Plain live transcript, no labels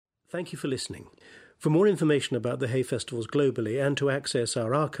Thank you for listening. For more information about the Hay Festivals globally and to access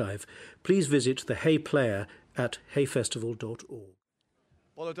our archive, please visit the Hay Player at hayfestival.org.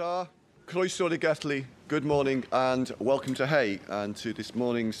 Boladar, Croeso de Gatli, good morning and welcome to Hay and to this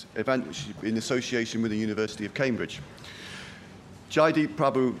morning's event, which is in association with the University of Cambridge. Jaideep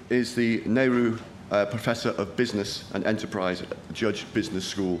Prabhu is the Nehru Professor of Business and Enterprise at the Judge Business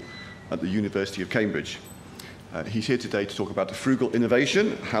School at the University of Cambridge. He's here today to talk about the frugal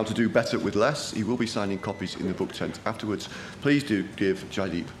innovation, how to do better with less. He will be signing copies in the book tent afterwards. Please do give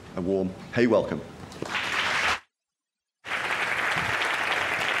Jaideep a warm Hay welcome.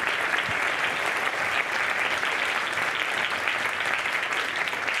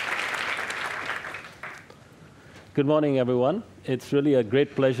 Good morning, everyone. It's really a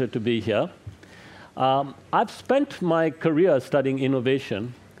great pleasure to be here. I've spent my career studying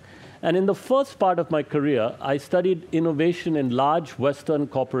innovation. And in the first part of my career, I studied innovation in large Western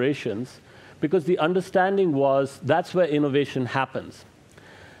corporations because the understanding was that's where innovation happens.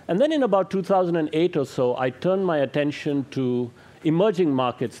 And then in about 2008 or so, I turned my attention to emerging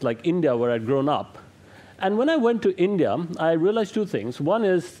markets like India, where I'd grown up. And when I went to India, I realized two things. One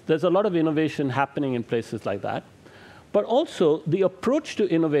is there's a lot of innovation happening in places like that. But also, the approach to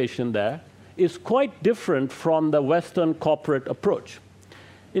innovation there is quite different from the Western corporate approach.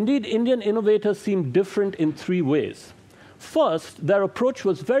 Indeed, Indian innovators seem different in three ways. First, their approach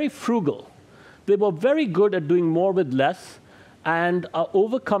was very frugal. They were very good at doing more with less and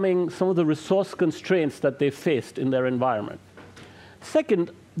overcoming some of the resource constraints that they faced in their environment.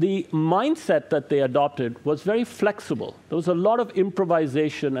 Second, the mindset that they adopted was very flexible. There was a lot of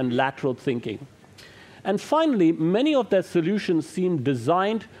improvisation and lateral thinking. And finally, many of their solutions seemed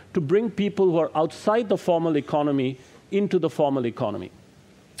designed to bring people who are outside the formal economy into the formal economy.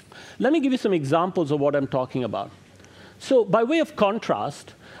 Let me give you some examples of what I'm talking about. So by way of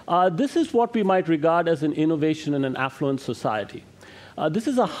contrast, this is what we might regard as an innovation in an affluent society. This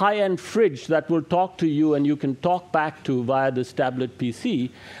is a high-end fridge that will talk to you and you can talk back to via this tablet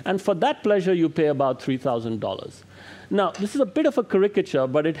PC. And for that pleasure, you pay about $3,000. Now, this is a bit of a caricature,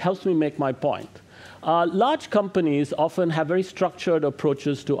 but it helps me make my point. Large companies often have very structured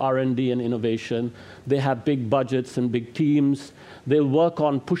approaches to R&D and innovation. They have big budgets and big teams. They'll work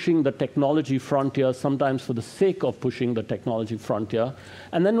on pushing the technology frontier, sometimes for the sake of pushing the technology frontier.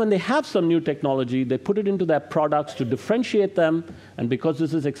 And then when they have some new technology, they put it into their products to differentiate them. And because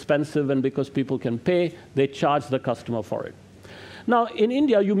this is expensive and because people can pay, they charge the customer for it. Now, in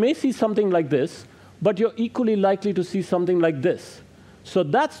India, you may see something like this, but you're equally likely to see something like this. So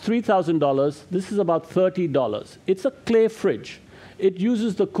that's $3,000. This is about $30. It's a clay fridge. It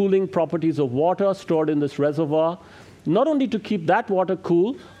uses the cooling properties of water stored in this reservoir, not only to keep that water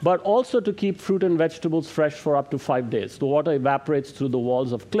cool, but also to keep fruit and vegetables fresh for up to 5 days. The water evaporates through the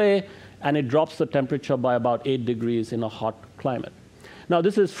walls of clay, and it drops the temperature by about 8 degrees in a hot climate. Now,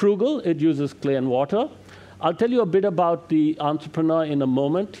 this is frugal. It uses clay and water. I'll tell you a bit about the entrepreneur in a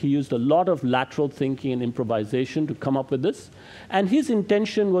moment. He used a lot of lateral thinking and improvisation to come up with this. And his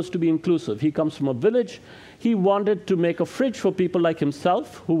intention was to be inclusive. He comes from a village. He wanted to make a fridge for people like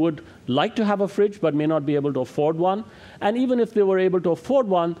himself who would like to have a fridge but may not be able to afford one. And even if they were able to afford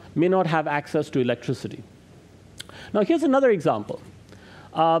one, may not have access to electricity. Now, here's another example.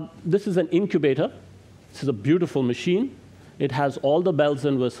 This is an incubator. This is a beautiful machine. It has all the bells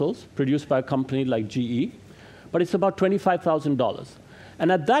and whistles produced by a company like GE. But it's about $25,000.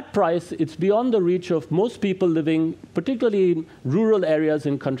 And at that price, it's beyond the reach of most people living, particularly in rural areas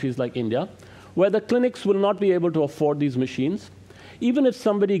in countries like India, where the clinics will not be able to afford these machines. Even if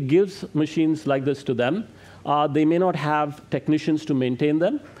somebody gives machines like this to them, they may not have technicians to maintain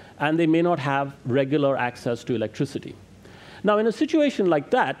them, and they may not have regular access to electricity. Now, in a situation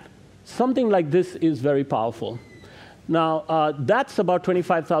like that, something like this is very powerful. Now, that's about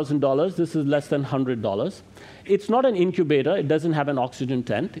 $25,000. This is less than $100. It's not an incubator. It doesn't have an oxygen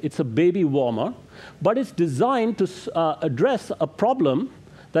tent. It's a baby warmer. But it's designed to address a problem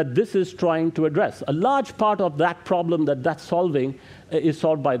that this is trying to address. A large part of that problem that that's solving is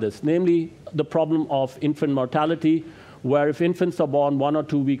solved by this, namely the problem of infant mortality, where if infants are born 1 or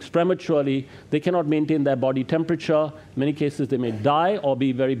 2 weeks prematurely, they cannot maintain their body temperature. In many cases, they may die or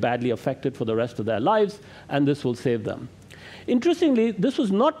be very badly affected for the rest of their lives, and this will save them. Interestingly, this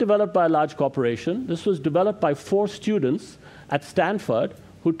was not developed by a large corporation. This was developed by 4 students at Stanford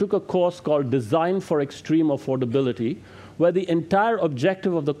who took a course called Design for Extreme Affordability, where the entire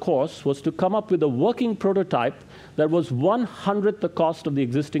objective of the course was to come up with a working prototype that was 1/100th the cost of the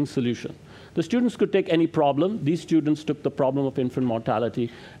existing solution. The students could take any problem. These students took the problem of infant mortality,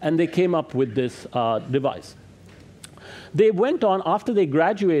 and they came up with this device. They went on, after they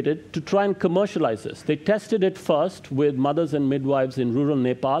graduated, to try and commercialize this. They tested it first with mothers and midwives in rural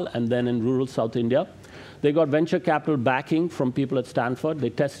Nepal and then in rural South India. They got venture capital backing from people at Stanford. They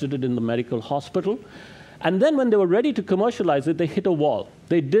tested it in the medical hospital. And then when they were ready to commercialize it, they hit a wall.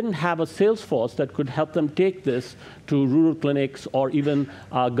 They didn't have a sales force that could help them take this to rural clinics or even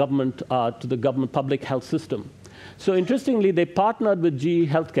to the government public health system. So interestingly, they partnered with GE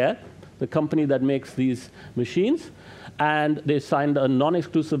Healthcare, the company that makes these machines, and they signed a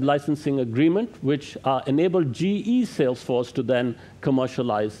non-exclusive licensing agreement, which enabled GE's sales force to then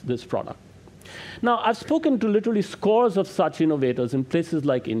commercialize this product. Now, I've spoken to literally scores of such innovators in places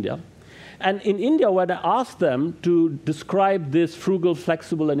like India. And in India, when I asked them to describe this frugal,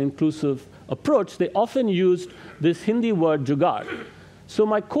 flexible, and inclusive approach, they often used this Hindi word, jugaad. So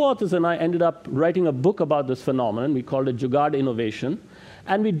my co-authors and I ended up writing a book about this phenomenon. We called it Jugaad Innovation.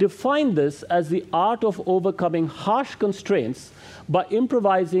 And we defined this as the art of overcoming harsh constraints by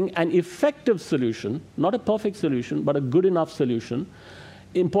improvising an effective solution, not a perfect solution, but a good enough solution.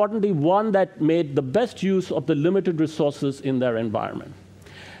 Importantly, one that made the best use of the limited resources in their environment.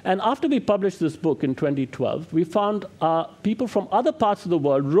 And after we published this book in 2012, we found people from other parts of the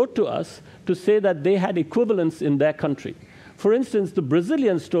world wrote to us to say that they had equivalents in their country. For instance, the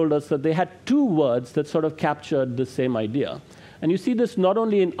Brazilians told us that they had 2 words that sort of captured the same idea. And you see this not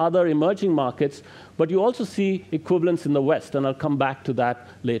only in other emerging markets, but you also see equivalents in the West, and I'll come back to that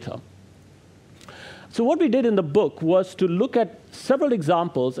later. So what we did in the book was to look at several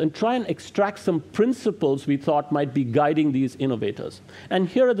examples and try and extract some principles we thought might be guiding these innovators. And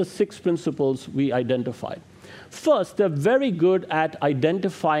here are the 6 principles we identified. First, they're very good at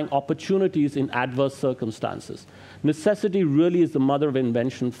identifying opportunities in adverse circumstances. Necessity really is the mother of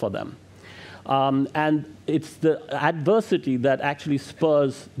invention for them. And it's the adversity that actually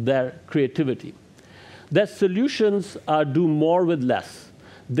spurs their creativity. Their solutions do more with less.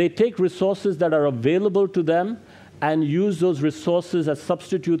 They take resources that are available to them and use those resources as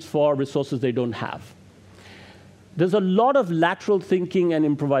substitutes for resources they don't have. There's a lot of lateral thinking and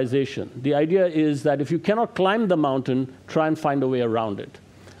improvisation. The idea is that if you cannot climb the mountain, try and find a way around it.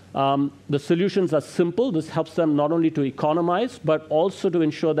 The solutions are simple. This helps them not only to economize, but also to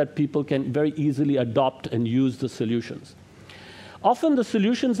ensure that people can very easily adopt and use the solutions. Often the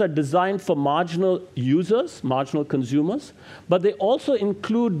solutions are designed for marginal users, marginal consumers, but they also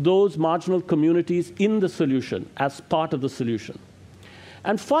include those marginal communities in the solution as part of the solution.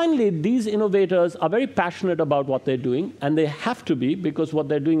 And finally, these innovators are very passionate about what they're doing, and they have to be because what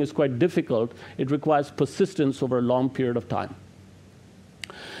they're doing is quite difficult. It requires persistence over a long period of time.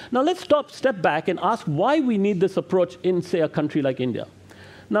 Now let's step back and ask why we need this approach in, say, a country like India.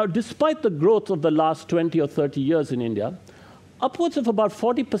 Now, despite the growth of the last 20 or 30 years in India, upwards of about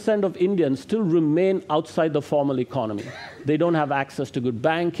 40% of Indians still remain outside the formal economy. They don't have access to good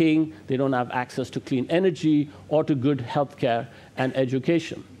banking, they don't have access to clean energy, or to good healthcare and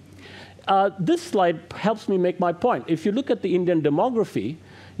education. This slide helps me make my point. If you look at the Indian demography,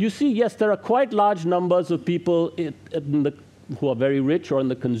 you see, yes, there are quite large numbers of people who are very rich or in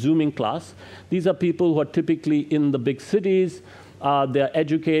the consuming class. These are people who are typically in the big cities. They're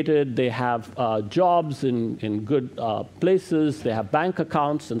educated, they have jobs in good places, they have bank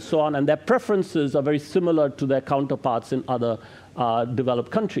accounts and so on, and their preferences are very similar to their counterparts in other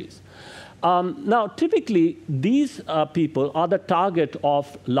developed countries. Now, typically, these people are the target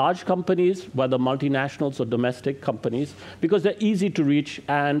of large companies, whether multinationals or domestic companies, because they're easy to reach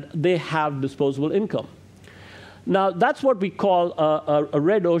and they have disposable income. Now, that's what we call a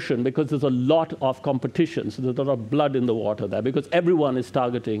red ocean because there's a lot of competition. So there's a lot of blood in the water there because everyone is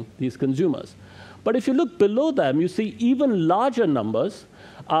targeting these consumers. But if you look below them, you see even larger numbers,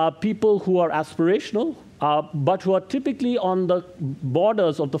 people who are aspirational, but who are typically on the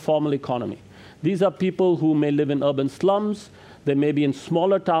borders of the formal economy. These are people who may live in urban slums, they may be in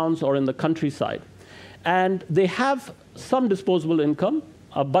smaller towns or in the countryside. And they have some disposable income,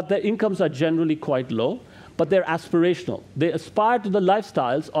 but their incomes are generally quite low. But they're aspirational. They aspire to the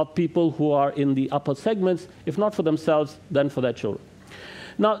lifestyles of people who are in the upper segments, if not for themselves, then for their children.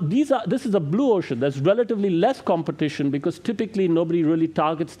 Now, this is a blue ocean. There's relatively less competition because typically nobody really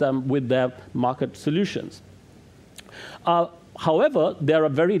targets them with their market solutions. However, they're a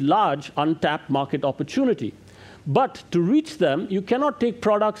very large untapped market opportunity. But to reach them, you cannot take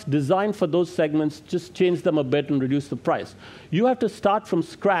products designed for those segments, just change them a bit and reduce the price. You have to start from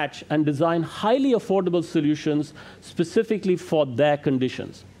scratch and design highly affordable solutions specifically for their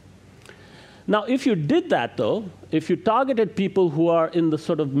conditions. Now, if you did that, though, if you targeted people who are in the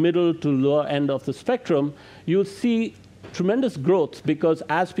sort of middle to lower end of the spectrum, you'll see tremendous growth because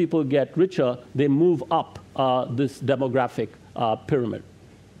as people get richer, they move up this demographic pyramid.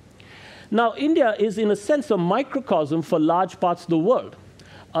 Now, India is, in a sense, a microcosm for large parts of the world.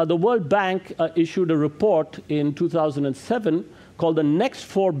 The World Bank issued a report in 2007 called the Next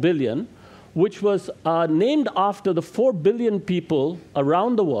 4 Billion, which was named after the 4 billion people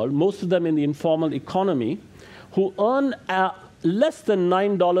around the world, most of them in the informal economy, who earn less than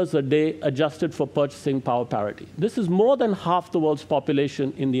 $9 a day adjusted for purchasing power parity. This is more than half the world's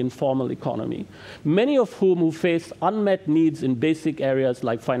population in the informal economy, many of whom face unmet needs in basic areas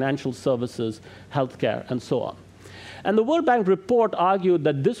like financial services, healthcare, and so on. And the World Bank report argued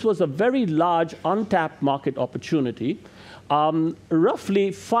that this was a very large untapped market opportunity, roughly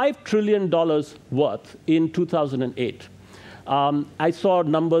 $5 trillion worth in 2008. I saw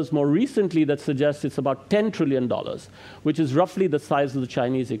numbers more recently that suggest it's about $10 trillion, which is roughly the size of the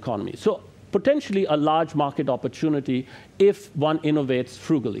Chinese economy. So potentially a large market opportunity if one innovates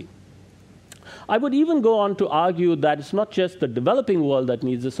frugally. I would even go on to argue that it's not just the developing world that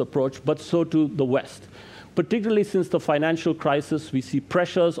needs this approach, but so too the West. Particularly since the financial crisis, we see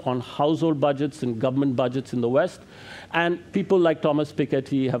pressures on household budgets and government budgets in the West. And people like Thomas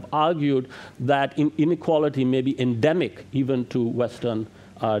Piketty have argued that inequality may be endemic even to Western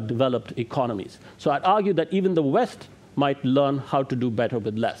developed economies. So I'd argue that even the West might learn how to do better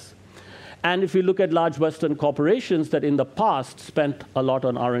with less. And if we look at large Western corporations that in the past spent a lot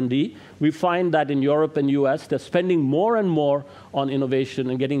on R&D, we find that in Europe and US, they're spending more and more on innovation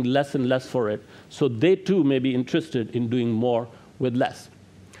and getting less and less for it. So they too may be interested in doing more with less.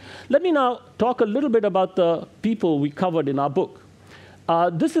 Let me now talk a little bit about the people we covered in our book.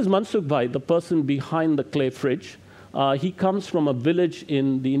 This is Mansukh Bhai, the person behind the clay fridge. He comes from a village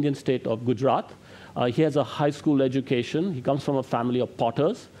in the Indian state of Gujarat. He has a high school education. He comes from a family of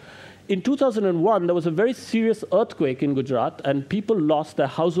potters. In 2001, there was a very serious earthquake in Gujarat, and people lost their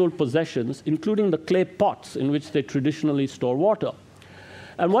household possessions, including the clay pots in which they traditionally store water.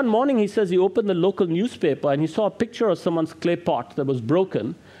 And one morning, he says he opened the local newspaper, and he saw a picture of someone's clay pot that was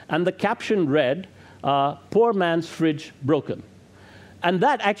broken, and the caption read, "Poor man's fridge broken." And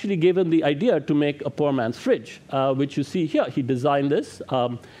that actually gave him the idea to make a poor man's fridge, which you see here. He designed this.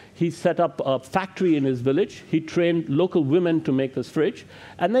 He set up a factory in his village. He trained local women to make this fridge.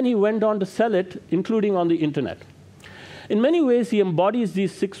 And then he went on to sell it, including on the internet. In many ways, he embodies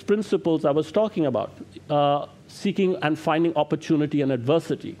these 6 principles I was talking about, seeking and finding opportunity and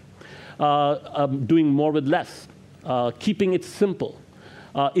adversity, doing more with less, keeping it simple,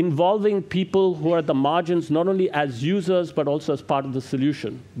 involving people who are at the margins, not only as users, but also as part of the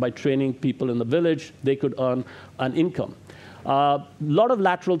solution. By training people in the village, they could earn an income. A lot of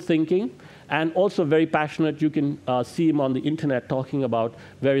lateral thinking, and also very passionate. You can see him on the internet talking about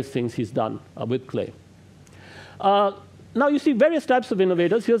various things he's done with clay. Now you see various types of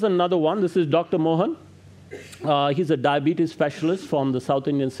innovators. Here's another one. This is Dr. Mohan. He's a diabetes specialist from the South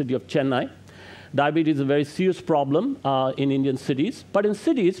Indian city of Chennai. Diabetes is a very serious problem in Indian cities. But in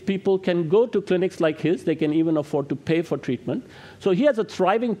cities, people can go to clinics like his. They can even afford to pay for treatment. So he has a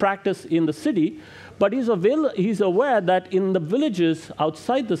thriving practice in the city. But he's aware that in the villages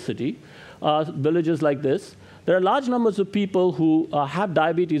outside the city, villages like this, there are large numbers of people who have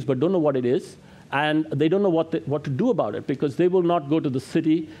diabetes but don't know what it is. And they don't know what to do about it because they will not go to the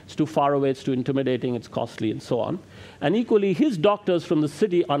city. It's too far away, it's too intimidating, it's costly, and so on. And equally, his doctors from the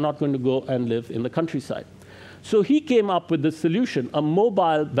city are not going to go and live in the countryside. So he came up with this solution, a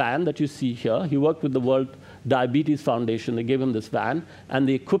mobile van that you see here. He worked with the World Diabetes Foundation. They gave him this van and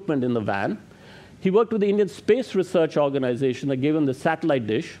the equipment in the van. He worked with the Indian Space Research Organization. They gave him the satellite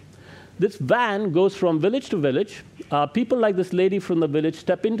dish. This van goes from village to village. People like this lady from the village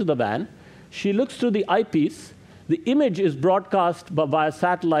step into the van. She looks through the eyepiece. The image is broadcast via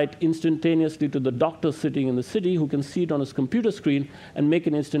satellite instantaneously to the doctor sitting in the city who can see it on his computer screen and make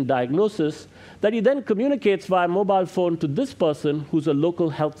an instant diagnosis that he then communicates via mobile phone to this person who's a local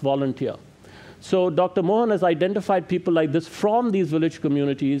health volunteer. So Dr. Mohan has identified people like this from these village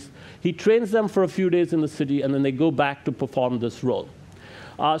communities. He trains them for a few days in the city, and then they go back to perform this role.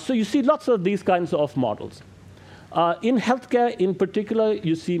 So you see lots of these kinds of models. In healthcare in particular,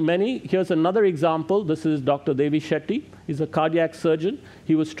 you see many. Here's another example. This is Dr. Devi Shetty. He's a cardiac surgeon.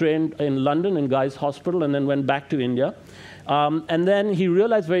 He was trained in London in Guy's Hospital and then went back to India. And then he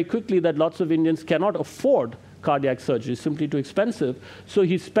realized very quickly that lots of Indians cannot afford cardiac surgery, simply too expensive. So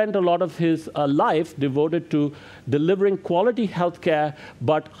he spent a lot of his life devoted to delivering quality healthcare,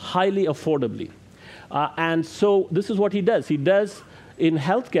 but highly affordably. And so this is what he does. He does in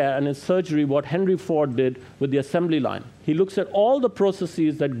healthcare and in surgery what Henry Ford did with the assembly line. He looks at all the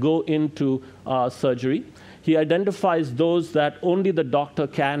processes that go into surgery. He identifies those that only the doctor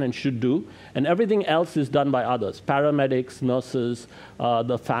can and should do, and everything else is done by others, paramedics, nurses,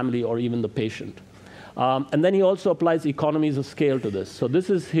 the family, or even the patient. And then he also applies economies of scale to this. So this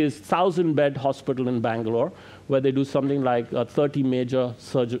is his 1,000-bed hospital in Bangalore, where they do something like 30 major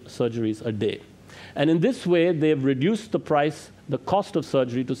surgeries a day. And in this way, they've reduced the cost of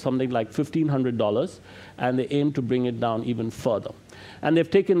surgery to something like $1,500, and they aim to bring it down even further. And they've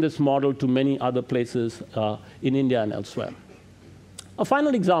taken this model to many other places in India and elsewhere. A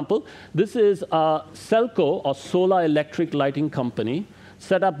final example, this is Selco, or Solar Electric Lighting Company,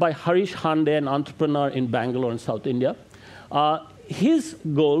 set up by Harish Hande, an entrepreneur in Bangalore in South India. His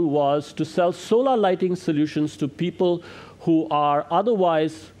goal was to sell solar lighting solutions to people who are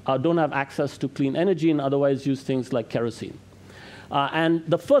otherwise don't have access to clean energy and otherwise use things like kerosene. And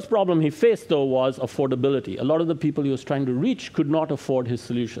the first problem he faced, though, was affordability. A lot of the people he was trying to reach could not afford his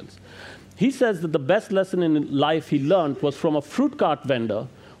solutions. He says that the best lesson in life he learned was from a fruit cart vendor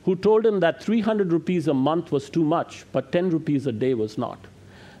who told him that 300 rupees a month was too much, but 10 rupees a day was not.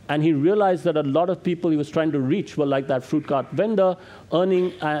 And he realized that a lot of people he was trying to reach were like that fruit cart vendor,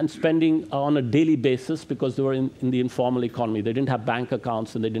 earning and spending on a daily basis because they were in the informal economy. They didn't have bank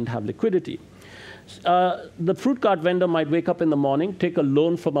accounts and they didn't have liquidity. The fruit cart vendor might wake up in the morning, take a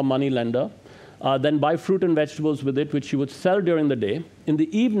loan from a money lender, then buy fruit and vegetables with it, which she would sell during the day. In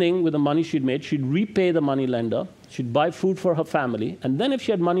the evening, with the money she'd made, she'd repay the money lender. She'd buy food for her family. And then if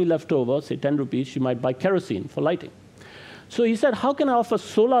she had money left over, say 10 rupees, she might buy kerosene for lighting. So he said, how can I offer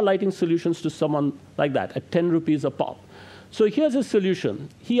solar lighting solutions to someone like that at 10 rupees a pop? So here's his solution.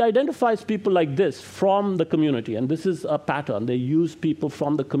 He identifies people like this from the community, and this is a pattern. They use people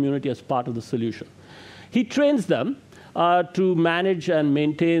from the community as part of the solution. He trains them to manage and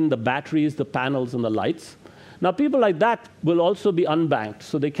maintain the batteries, the panels, and the lights. Now, people like that will also be unbanked,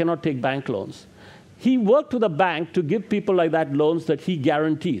 so they cannot take bank loans. He worked with a bank to give people like that loans that he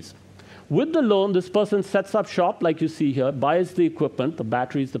guarantees. With the loan, this person sets up shop, like you see here, buys the equipment, the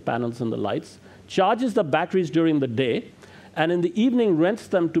batteries, the panels, and the lights, charges the batteries during the day, and in the evening rents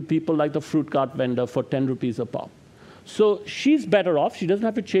them to people like the fruit cart vendor for 10 rupees a pop. So she's better off. She doesn't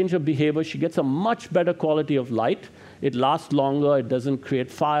have to change her behavior. She gets a much better quality of light. It lasts longer. It doesn't create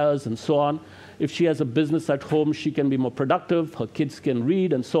fires and so on. If she has a business at home, she can be more productive. Her kids can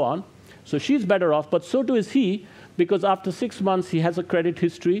read and so on. So she's better off, but so too is he, because after 6 months, he has a credit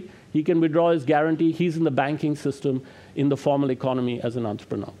history. He can withdraw his guarantee. He's in the banking system in the formal economy as an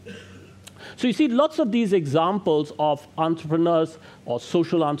entrepreneur. So you see lots of these examples of entrepreneurs, or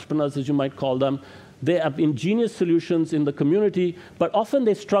social entrepreneurs, as you might call them. They have ingenious solutions in the community, but often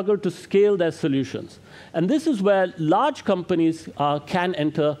they struggle to scale their solutions. And this is where large companies can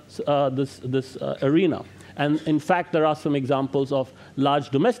enter this arena. And in fact, there are some examples of large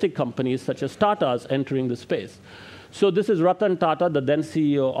domestic companies, such as Tata's, entering the space. So this is Ratan Tata, the then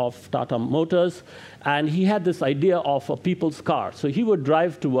CEO of Tata Motors, and he had this idea of a people's car. So he would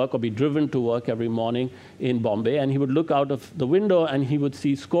drive to work or be driven to work every morning in Bombay, and he would look out of the window and he would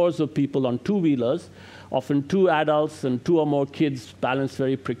see scores of people on two-wheelers, often 2 adults and 2 or more kids balanced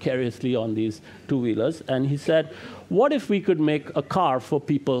very precariously on these two-wheelers. And he said, what if we could make a car for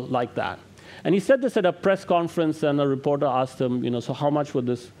people like that? And he said this at a press conference, and a reporter asked him, so how much would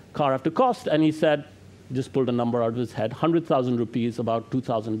this car have to cost? And he said, just pulled a number out of his head, 100,000 rupees, about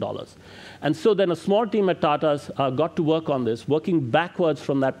 $2,000. And so then a small team at Tata's got to work on this, working backwards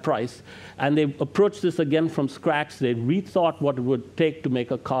from that price. And they approached this again from scratch. They rethought what it would take to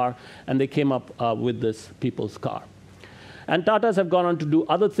make a car, and they came up with this people's car. And Tata's have gone on to do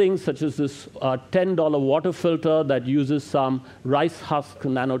other things, such as this $10 water filter that uses some rice husk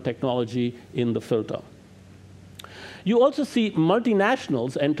nanotechnology in the filter. You also see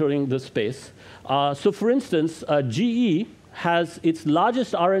multinationals entering this space. So for instance, GE has its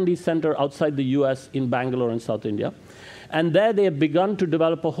largest R&D center outside the US in Bangalore in South India. And there they have begun to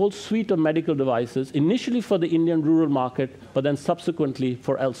develop a whole suite of medical devices, initially for the Indian rural market, but then subsequently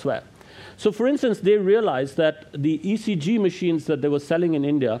for elsewhere. So for instance, they realized that the ECG machines that they were selling in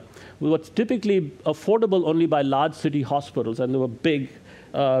India were typically affordable only by large city hospitals, and they were big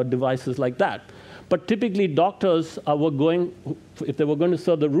devices like that. But typically, doctors were going, if they were going to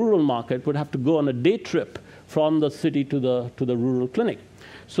serve the rural market, would have to go on a day trip from the city to the rural clinic.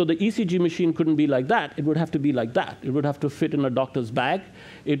 So the ECG machine couldn't be like that. It would have to be like that. It would have to fit in a doctor's bag.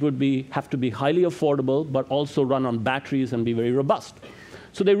 It would have to be highly affordable, but also run on batteries and be very robust.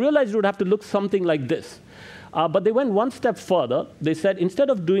 So they realized it would have to look something like this. But they went one step further. They said, instead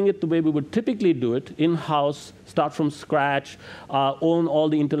of doing it the way we would typically do it, in-house, start from scratch, own all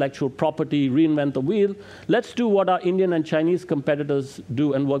the intellectual property, reinvent the wheel, let's do what our Indian and Chinese competitors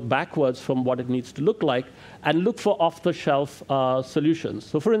do and work backwards from what it needs to look like and look for off-the-shelf solutions.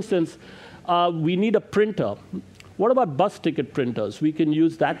 So for instance, we need a printer. What about bus ticket printers? We can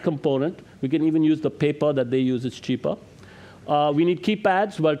use that component. We can even use the paper that they use. It's cheaper. We need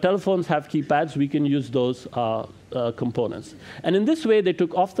keypads. Well, telephones have keypads. We can use those components. And in this way, they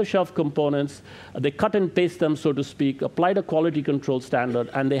took off-the-shelf components, they cut and paste them, so to speak, applied a quality control standard,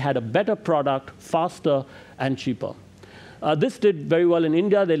 and they had a better product, faster and cheaper. This did very well in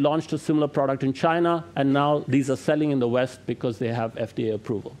India. They launched a similar product in China, and now these are selling in the West because they have FDA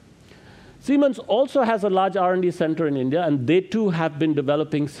approval. Siemens also has a large R&D center in India, and they too have been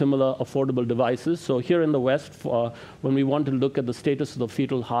developing similar affordable devices. So here in the West, when we want to look at the status of the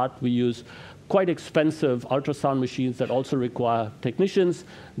fetal heart, we use quite expensive ultrasound machines that also require technicians.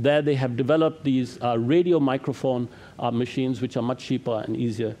 There they have developed these radio microphone machines, which are much cheaper and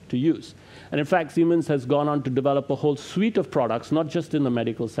easier to use. And in fact, Siemens has gone on to develop a whole suite of products, not just in the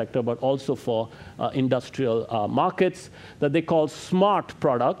medical sector, but also for industrial markets, that they call smart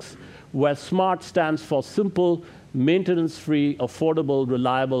products, where SMART stands for simple, maintenance-free, affordable,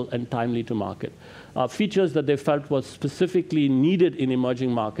 reliable, and timely to market. Features that they felt was specifically needed in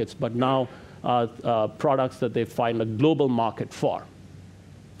emerging markets, but now products that they find a global market for.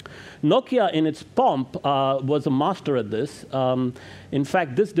 Nokia, in its pomp, was a master at this. In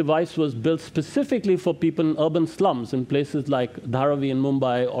fact, this device was built specifically for people in urban slums in places like Dharavi in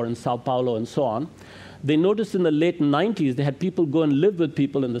Mumbai or in Sao Paulo and so on. They noticed in the late 90s, they had people go and live with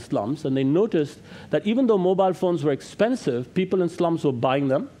people in the slums, and they noticed that even though mobile phones were expensive, people in slums were buying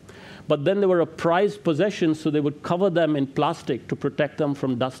them, but then they were a prized possession, so they would cover them in plastic to protect them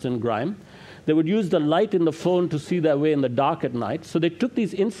from dust and grime. They would use the light in the phone to see their way in the dark at night. So they took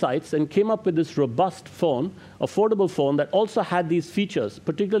these insights and came up with this robust phone, affordable phone, that also had these features,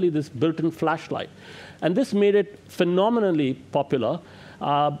 particularly this built-in flashlight. And this made it phenomenally popular.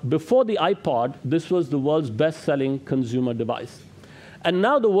 Before the iPod, this was the world's best-selling consumer device. And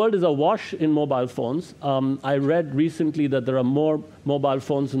now the world is awash in mobile phones. I read recently that there are more mobile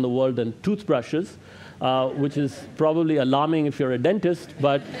phones in the world than toothbrushes, which is probably alarming if you're a dentist,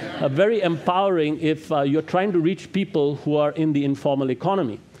 but very empowering if you're trying to reach people who are in the informal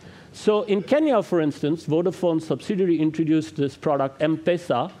economy. So in Kenya, for instance, Vodafone's subsidiary introduced this product,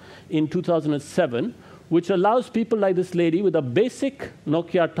 M-Pesa, in 2007, which allows people like this lady with a basic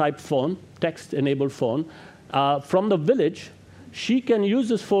Nokia-type phone, text-enabled phone, from the village. She can use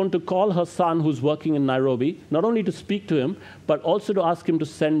this phone to call her son who's working in Nairobi, not only to speak to him, but also to ask him to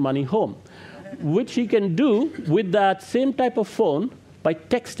send money home, which he can do with that same type of phone by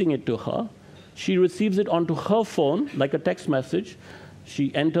texting it to her. She receives it onto her phone, like a text message.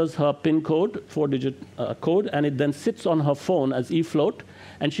 She enters her PIN code, 4-digit code, and it then sits on her phone as e-float,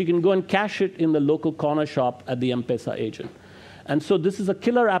 and she can go and cash it in the local corner shop at the M-Pesa agent. And so this is a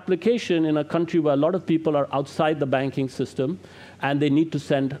killer application in a country where a lot of people are outside the banking system, and they need to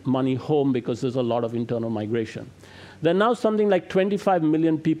send money home because there's a lot of internal migration. There are now something like 25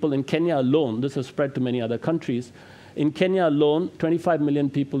 million people in Kenya alone. This has spread to many other countries. In Kenya alone, 25 million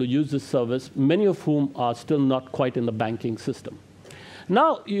people who use this service, many of whom are still not quite in the banking system.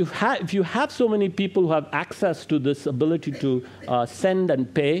 Now, if you have so many people who have access to this ability to send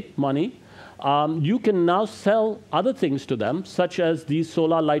and pay money, you can now sell other things to them, such as these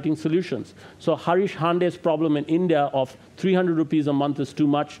solar lighting solutions. So Harish Hande's problem in India of 300 rupees a month is too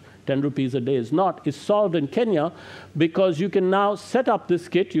much, 10 rupees a day is not, is solved in Kenya because you can now set up this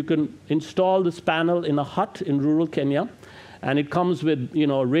kit. You can install this panel in a hut in rural Kenya, and it comes with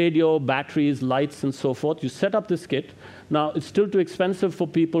radio, batteries, lights, and so forth. You set up this kit. Now, it's still too expensive for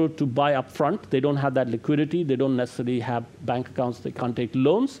people to buy up front. They don't have that liquidity. They don't necessarily have bank accounts. They can't take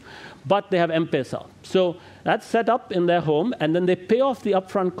loans, but they have M-Pesa. So that's set up in their home, and then they pay off the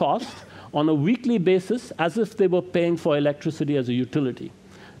upfront cost on a weekly basis as if they were paying for electricity as a utility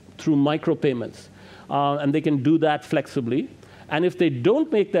through micropayments. And they can do that flexibly. And if they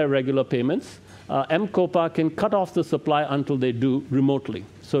don't make their regular payments, M-Copa can cut off the supply until they do remotely.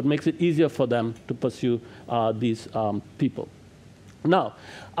 So it makes it easier for them to pursue these people. Now,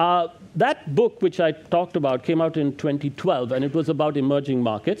 that book which I talked about came out in 2012, and it was about emerging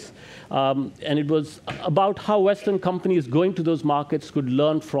markets. And it was about how Western companies going to those markets could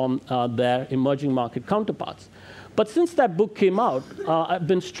learn from their emerging market counterparts. But since that book came out, I've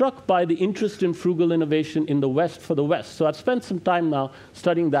been struck by the interest in frugal innovation in the West for the West. So I've spent some time now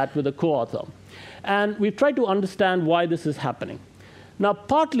studying that with a co-author. And we've tried to understand why this is happening. Now,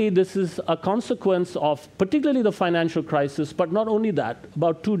 partly this is a consequence of particularly the financial crisis, but not only that,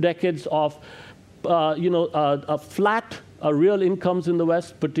 about 2 decades of flat real incomes in the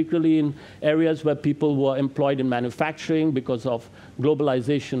West, particularly in areas where people were employed in manufacturing because of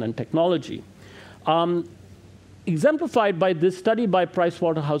globalization and technology. Exemplified by this study by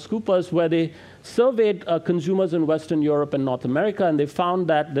PricewaterhouseCoopers, where they surveyed consumers in Western Europe and North America, and they found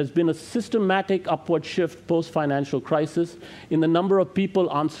that there's been a systematic upward shift post-financial crisis in the number of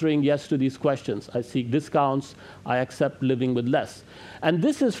people answering yes to these questions. I seek discounts, I accept living with less. And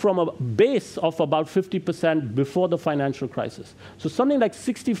this is from a base of about 50% before the financial crisis. So something like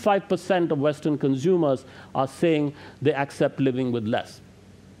 65% of Western consumers are saying they accept living with less.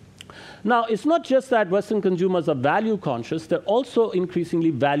 Now, it's not just that Western consumers are value conscious, they're also increasingly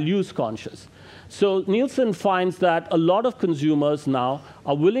values conscious. So Nielsen finds that a lot of consumers now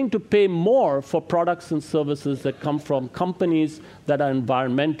are willing to pay more for products and services that come from companies that are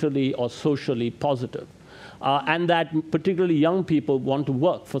environmentally or socially positive. And that particularly young people want to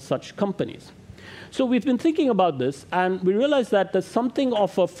work for such companies. So we've been thinking about this, and we realized that there's something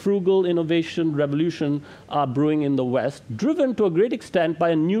of a frugal innovation revolution brewing in the West, driven to a great extent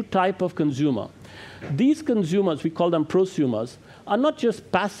by a new type of consumer. These consumers, we call them prosumers, are not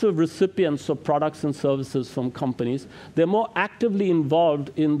just passive recipients of products and services from companies. They're more actively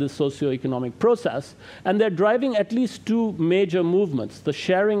involved in the socioeconomic process, and they're driving at least 2 major movements, the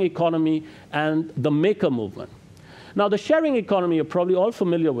sharing economy and the maker movement. Now, the sharing economy you're probably all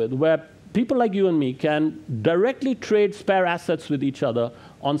familiar with, where people like you and me can directly trade spare assets with each other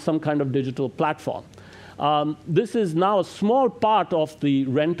on some kind of digital platform. This is now a small part of the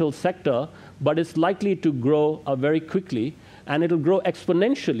rental sector, but it's likely to grow very quickly, and it'll grow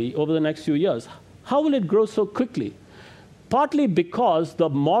exponentially over the next few years. How will it grow so quickly? Partly because the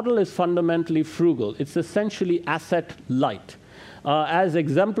model is fundamentally frugal. It's essentially asset light. As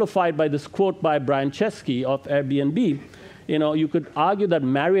exemplified by this quote by Brian Chesky of Airbnb, you could argue that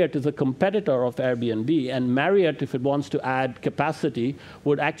Marriott is a competitor of Airbnb, and Marriott, if it wants to add capacity,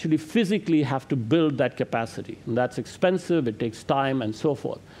 would actually physically have to build that capacity. And that's expensive, it takes time, and so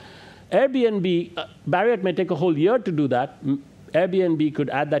forth. Marriott may take a whole year to do that. Airbnb could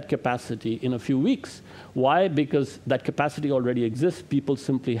add that capacity in a few weeks. Why? Because that capacity already exists. People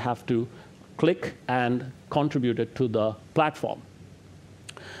simply have to click and contribute it to the platform.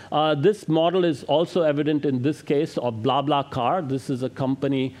 This model is also evident in this case of BlaBlaCar. This is a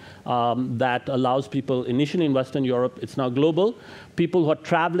company that allows people, initially in Western Europe, it's now global, people who are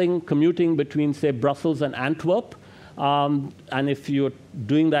traveling, commuting between, say, Brussels and Antwerp. And if you're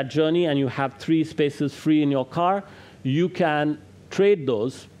doing that journey and you have 3 spaces free in your car, you can trade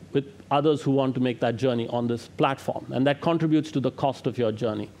those with others who want to make that journey on this platform. And that contributes to the cost of your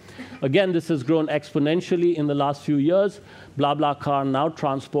journey. Again, this has grown exponentially in the last few years. BlaBlaCar now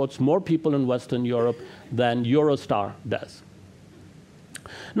transports more people in Western Europe than Eurostar does.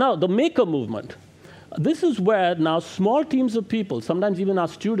 Now, the maker movement. This is where now small teams of people, sometimes even our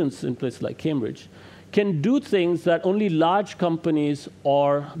students in places like Cambridge, can do things that only large companies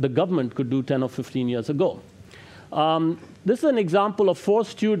or the government could do 10 or 15 years ago. This is an example of 4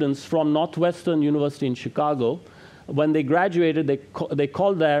 students from Northwestern University in Chicago. When they graduated, they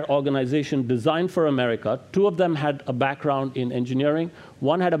called their organization Design for America. 2 of them had a background in engineering.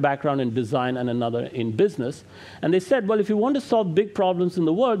 1 had a background in design and another in business. And they said, well, if you want to solve big problems in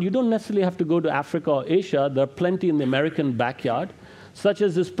the world, you don't necessarily have to go to Africa or Asia. There are plenty in the American backyard, such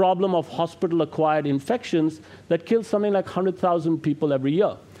as this problem of hospital-acquired infections that kill something like 100,000 people every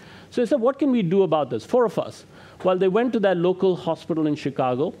year. So they said, what can we do about this? 4 of us. Well, they went to their local hospital in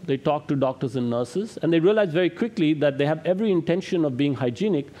Chicago. They talked to doctors and nurses, and they realized very quickly that they have every intention of being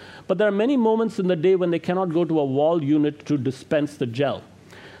hygienic, but there are many moments in the day when they cannot go to a wall unit to dispense the gel.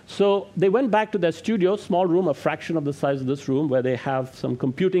 So they went back to their studio, small room, a fraction of the size of this room, where they have some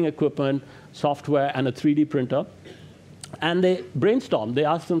computing equipment, software, and a 3D printer. And they brainstormed. They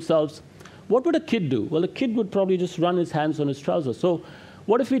asked themselves, what would a kid do? Well, a kid would probably just run his hands on his trousers. So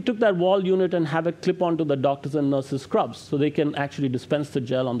what if we took that wall unit and have it clip onto the doctors' and nurses' scrubs so they can actually dispense the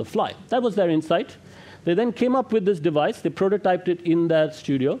gel on the fly? That was their insight. They then came up with this device. They prototyped it in their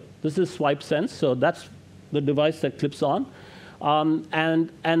studio. This is Swipe Sense, so that's the device that clips on.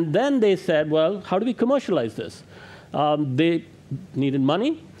 And then they said, well, how do we commercialize this? They needed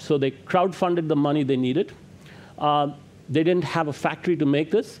money, so they crowdfunded the money they needed. They didn't have a factory to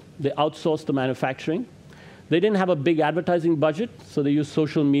make this. They outsourced the manufacturing. They didn't have a big advertising budget, so they used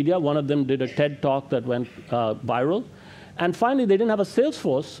social media. One of them did a TED talk that went viral. And finally, they didn't have a sales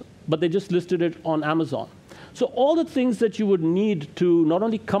force, but they just listed it on Amazon. So all the things that you would need to not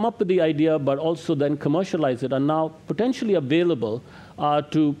only come up with the idea, but also then commercialize it are now potentially available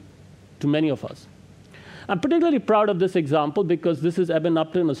to many of us. I'm particularly proud of this example because this is Eben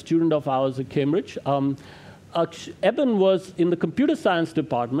Upton, a student of ours at Cambridge. Eben was in the computer science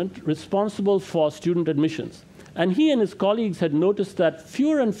department responsible for student admissions. And he and his colleagues had noticed that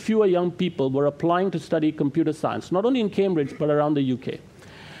fewer and fewer young people were applying to study computer science, not only in Cambridge, but around the UK.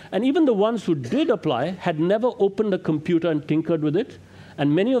 And even the ones who did apply had never opened a computer and tinkered with it,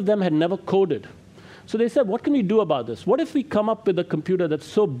 and many of them had never coded. So they said, what can we do about this? What if we come up with a computer that's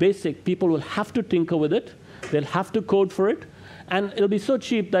so basic, people will have to tinker with it, they'll have to code for it, and it'll be so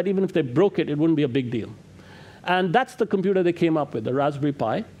cheap that even if they broke it, it wouldn't be a big deal. And that's the computer they came up with, the Raspberry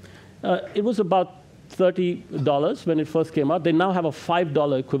Pi. It was about $30 when it first came out. They now have a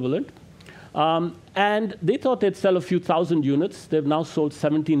 $5 equivalent. And they thought they'd sell a few thousand units. They've now sold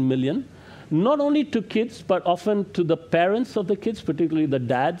 17 million, not only to kids, but often to the parents of the kids, particularly the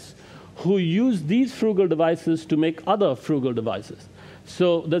dads, who use these Frugal devices to make other Frugal devices.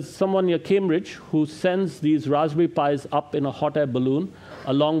 So there's someone near Cambridge who sends these Raspberry Pis up in a hot air balloon,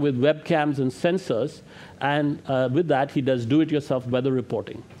 along with webcams and sensors, and with that, he does do-it-yourself weather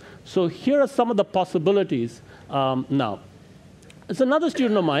reporting. So here are some of the possibilities now. It's another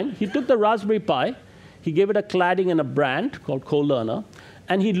student of mine. He took the Raspberry Pi, he gave it a cladding and a brand called Co-Learner,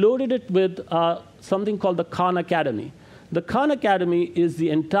 and he loaded it with something called the Khan Academy. The Khan Academy is the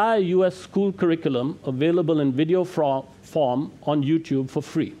entire US school curriculum available in video form on YouTube for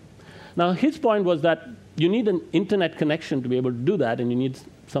free. Now, his point was that you need an internet connection to be able to do that, and you need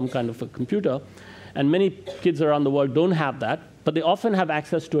some kind of a computer. And many kids around the world don't have that, but they often have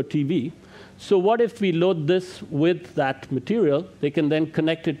access to a TV. So what if we load this with that material? They can then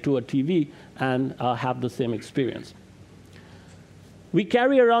connect it to a TV and have the same experience. We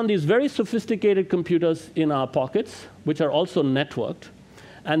carry around these very sophisticated computers in our pockets, which are also networked.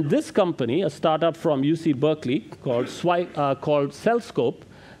 And this company, a startup from UC Berkeley called CellScope,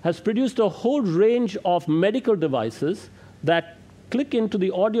 has produced a whole range of medical devices that click into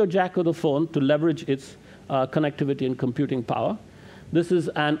the audio jack of the phone to leverage its connectivity and computing power. This is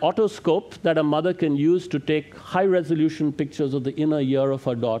an otoscope that a mother can use to take high-resolution pictures of the inner ear of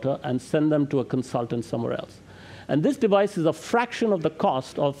her daughter and send them to a consultant somewhere else. And this device is a fraction of the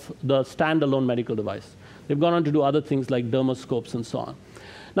cost of the standalone medical device. They've gone on to do other things like dermoscopes and so on.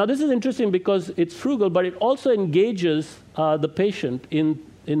 Now, this is interesting because it's frugal, but it also engages the patient in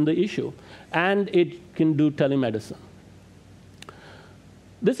the issue, and it can do telemedicine.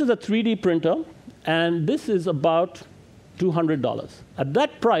 This is a 3D printer, and this is about $200. At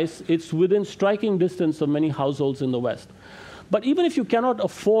that price, it's within striking distance of many households in the West. But even if you cannot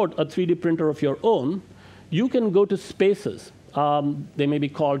afford a 3D printer of your own, you can go to spaces. They may be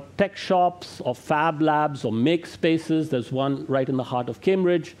called tech shops or fab labs or make spaces. There's one right in the heart of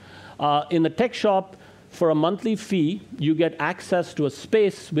Cambridge. In the tech shop, for a monthly fee, you get access to a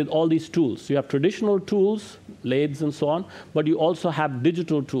space with all these tools. You have traditional tools, lathes and so on, but you also have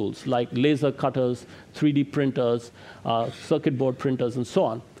digital tools like laser cutters, 3D printers, circuit board printers, and so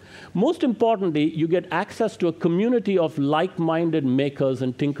on. Most importantly, you get access to a community of like-minded makers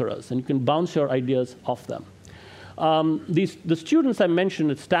and tinkerers, and you can bounce your ideas off them. The students I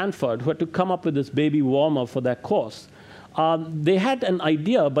mentioned at Stanford who had to come up with this baby warmer for their course, they had an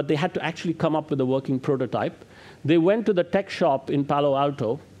idea, but they had to actually come up with a working prototype. They went to the tech shop in Palo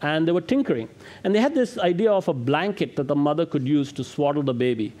Alto, and they were tinkering. And they had this idea of a blanket that the mother could use to swaddle the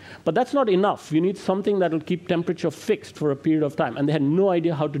baby. But that's not enough. You need something that will keep temperature fixed for a period of time. And they had no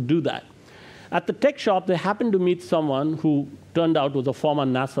idea how to do that. At the tech shop, they happened to meet someone who turned out was a former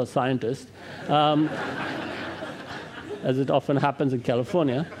NASA scientist, as it often happens in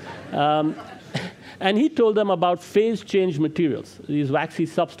California. And he told them about phase change materials, these waxy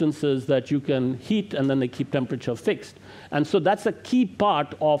substances that you can heat and then they keep temperature fixed. And so that's a key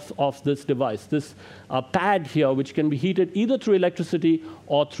part of this device, this pad here, which can be heated either through electricity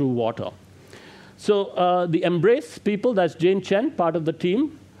or through water. So the Embrace people, that's Jane Chen, part of the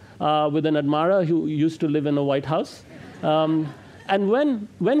team, with an admirer who used to live in the White House. And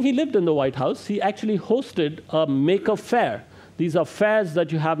when he lived in the White House, he actually hosted a maker fair. These are fairs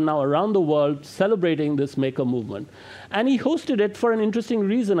that you have now around the world celebrating this maker movement. And he hosted it for an interesting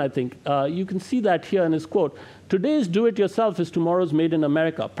reason, I think. You can see that here in his quote. Today's do-it-yourself is tomorrow's made in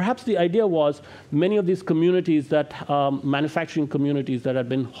America. Perhaps the idea was many of these communities, that manufacturing communities that had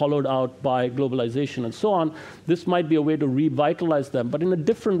been hollowed out by globalization and so on, this might be a way to revitalize them, but in a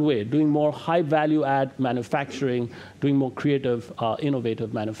different way, doing more high-value-add manufacturing, doing more creative,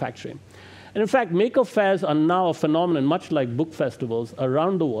 innovative manufacturing. And in fact, maker fairs are now a phenomenon, much like book festivals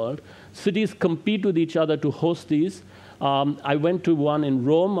around the world. Cities compete with each other to host these. I went to one in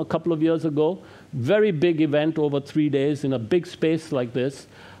Rome a couple of years ago. Very big event over 3 days in a big space like this.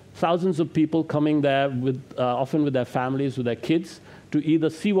 Thousands of people coming there, often with their families, with their kids, to either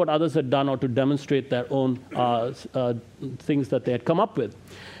see what others had done or to demonstrate their own things that they had come up with.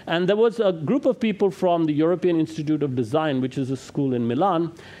 And there was a group of people from the European Institute of Design, which is a school in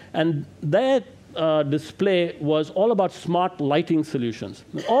Milan, and their display was all about smart lighting solutions.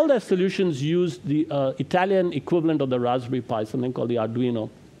 All their solutions used the Italian equivalent of the Raspberry Pi, something called the Arduino.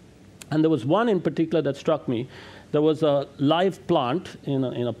 And there was one in particular that struck me. There was a live plant in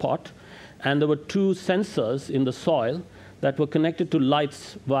a pot, and there were 2 sensors in the soil that were connected to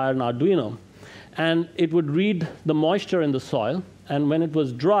lights via an Arduino. And it would read the moisture in the soil, and when it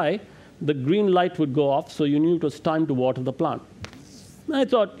was dry, the green light would go off, so you knew it was time to water the plant. I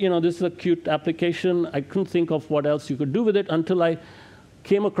thought, this is a cute application. I couldn't think of what else you could do with it until I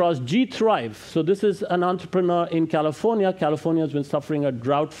came across G-Thrive. So this is an entrepreneur in California. California has been suffering a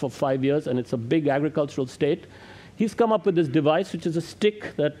drought for 5 years, and it's a big agricultural state. He's come up with this device, which is a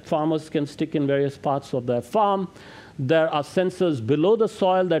stick that farmers can stick in various parts of their farm. There are sensors below the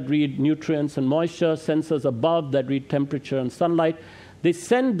soil that read nutrients and moisture, sensors above that read temperature and sunlight. They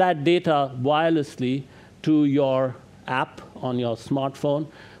send that data wirelessly to your app on your smartphone,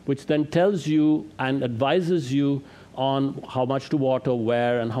 which then tells you and advises you on how much to water,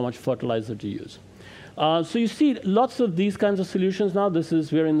 where, and how much fertilizer to use. So you see lots of these kinds of solutions now.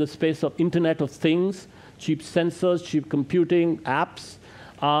 We're in the space of Internet of Things, cheap sensors, cheap computing, apps.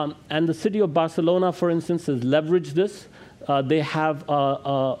 And the city of Barcelona, for instance, has leveraged this. They have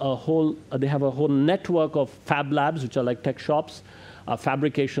a whole network of fab labs, which are like tech shops,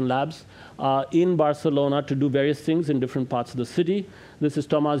 fabrication labs, in Barcelona to do various things in different parts of the city. This is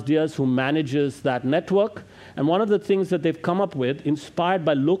Tomás Diaz, who manages that network. And one of the things that they've come up with, inspired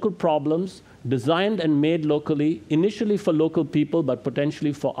by local problems, designed and made locally, initially for local people, but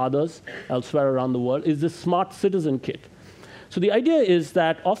potentially for others elsewhere around the world, is this Smart Citizen Kit. So the idea is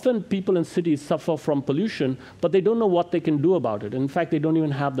that often people in cities suffer from pollution, but they don't know what they can do about it. In fact, they don't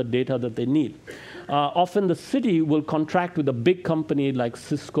even have the data that they need. Often the city will contract with a big company like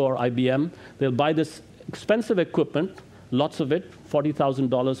Cisco or IBM. They'll buy this expensive equipment, lots of it,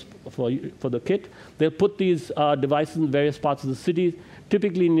 $40,000 for the kit. They'll put these devices in various parts of the city,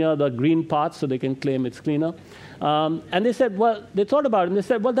 typically near the green parts, so they can claim it's cleaner. And they said, they thought about it, and they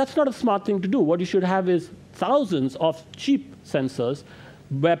said, that's not a smart thing to do. What you should have is thousands of cheap sensors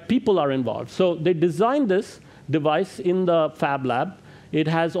where people are involved. So they designed this device in the Fab Lab. It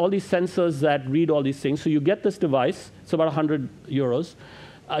has all these sensors that read all these things. So you get this device. It's about 100 euros.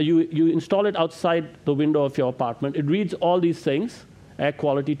 You install it outside the window of your apartment. It reads all these things, air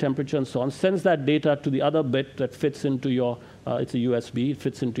quality, temperature, and so on, sends that data to the other bit that fits into your, it's a USB, it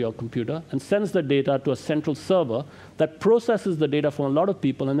fits into your computer, and sends the data to a central server that processes the data from a lot of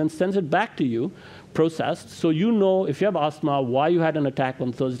people and then sends it back to you, processed, so you know if you have asthma, why you had an attack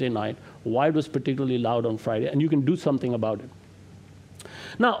on Thursday night, why it was particularly loud on Friday, and you can do something about it.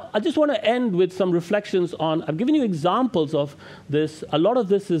 Now, I just want to end with some reflections on, I've given you examples of this. A lot of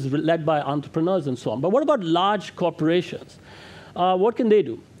this is led by entrepreneurs and so on. But what about large corporations? What can they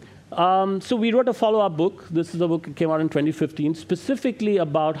do? So we wrote a follow-up book. This is a book that came out in 2015, specifically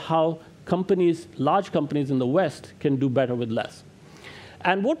about how companies, large companies in the West, can do better with less.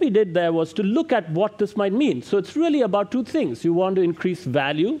 And what we did there was to look at what this might mean. So it's really about 2 things. You want to increase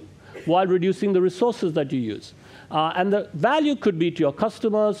value while reducing the resources that you use. And the value could be to your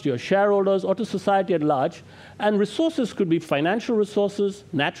customers, to your shareholders, or to society at large. And resources could be financial resources,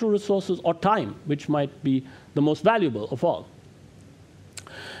 natural resources, or time, which might be the most valuable of all.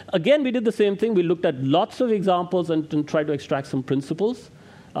 Again, we did the same thing. We looked at lots of examples and tried to extract some principles.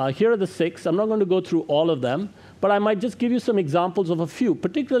 Here are the 6. I'm not going to go through all of them, but I might just give you some examples of a few,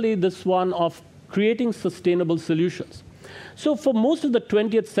 particularly this one of creating sustainable solutions. So for most of the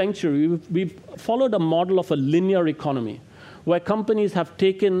 20th century, we've followed a model of a linear economy, where companies have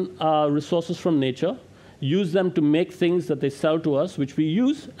taken resources from nature, used them to make things that they sell to us, which we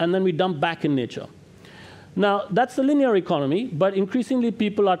use, and then we dump back in nature. Now, that's the linear economy, but increasingly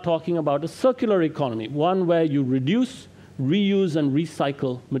people are talking about a circular economy, one where you reduce, reuse, and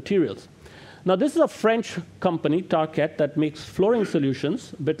recycle materials. Now, this is a French company, Tarkett, that makes flooring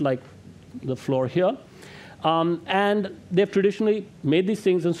solutions, a bit like the floor here. And they've traditionally made these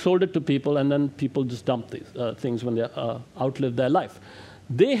things and sold it to people, and then people just dump these things when they outlive their life.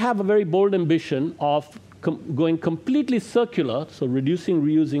 They have a very bold ambition of going completely circular, so reducing,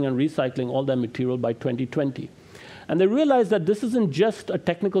 reusing, and recycling all their material by 2020. And they realized that this isn't just a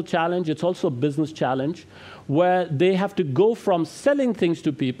technical challenge, it's also a business challenge, where they have to go from selling things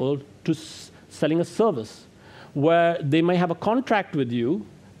to people to selling a service, where they may have a contract with you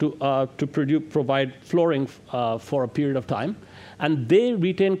to provide flooring for a period of time, and they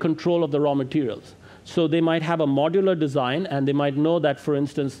retain control of the raw materials. So they might have a modular design, and they might know that, for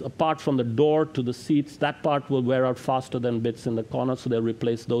instance, apart from the door to the seats, that part will wear out faster than bits in the corner, so they'll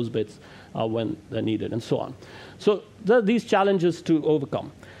replace those bits when they're needed, and so on. So there are these challenges to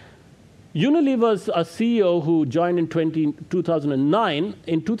overcome. Unilever's a CEO who joined in 2009,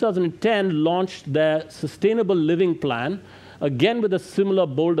 in 2010 launched their Sustainable Living Plan, again with a similar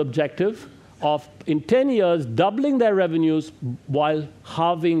bold objective of, in 10 years, doubling their revenues while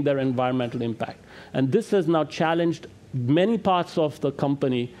halving their environmental impact. And this has now challenged many parts of the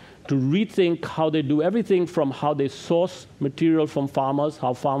company to rethink how they do everything from how they source material from farmers,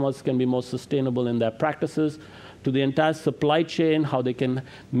 how farmers can be more sustainable in their practices, to the entire supply chain, how they can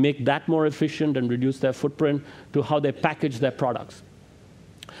make that more efficient and reduce their footprint, to how they package their products.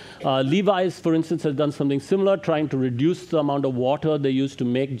 Levi's, for instance, has done something similar, trying to reduce the amount of water they use to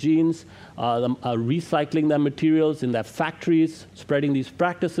make jeans, recycling their materials in their factories, spreading these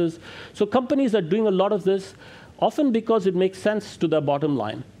practices. So companies are doing a lot of this, often because it makes sense to their bottom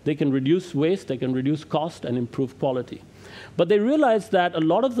line. They can reduce waste, they can reduce cost, and improve quality. But they realize that a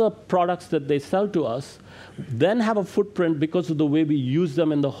lot of the products that they sell to us then have a footprint because of the way we use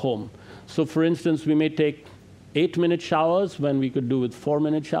them in the home. So for instance, we may take 8-minute showers when we could do with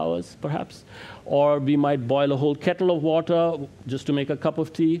 4-minute showers, perhaps. Or we might boil a whole kettle of water just to make a cup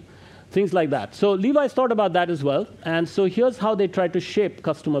of tea, things like that. So Levi's thought about that as well. And so here's how they tried to shape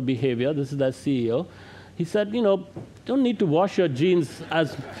customer behavior. This is their CEO. He said, don't need to wash your jeans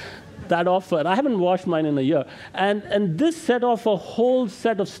as that often. I haven't washed mine in a year. And this set off a whole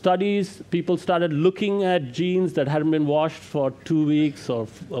set of studies. People started looking at jeans that hadn't been washed for 2 weeks or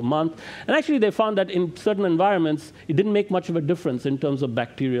a month. And actually, they found that in certain environments, it didn't make much of a difference in terms of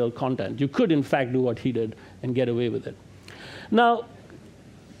bacterial content. You could, in fact, do what he did and get away with it. Now,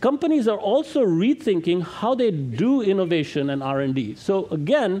 companies are also rethinking how they do innovation and R&D. So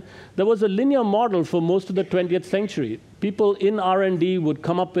again, there was a linear model for most of the 20th century. People in R&D would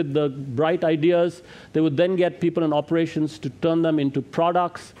come up with the bright ideas. They would then get people in operations to turn them into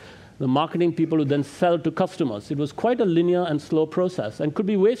products. The marketing people would then sell to customers. It was quite a linear and slow process, and could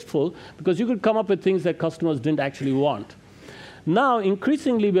be wasteful because you could come up with things that customers didn't actually want. Now,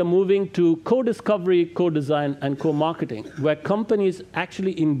 increasingly, we're moving to co-discovery, co-design, and co-marketing, where companies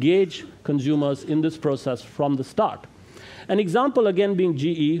actually engage consumers in this process from the start. An example, again, being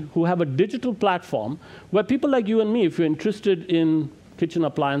GE, who have a digital platform where people like you and me, if you're interested in kitchen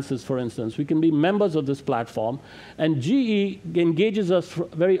appliances, for instance, we can be members of this platform. And GE engages us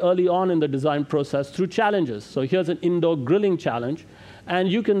very early on in the design process through challenges. So here's an indoor grilling challenge. And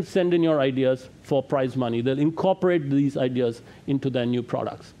you can send in your ideas for prize money. They'll incorporate these ideas into their new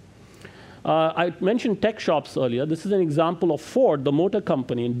products. I mentioned tech shops earlier. This is an example of Ford, the motor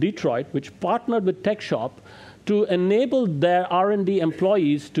company in Detroit, which partnered with Tech Shop to enable their R&D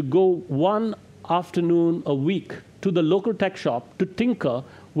employees to go one afternoon a week to the local tech shop to tinker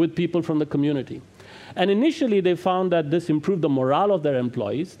with people from the community. And initially, they found that this improved the morale of their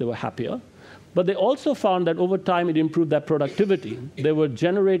employees. They were happier. But they also found that over time, it improved their productivity. They were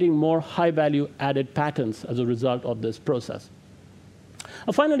generating more high-value added patterns as a result of this process.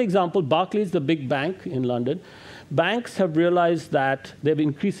 A final example, Barclays, the big bank in London. Banks have realized that they've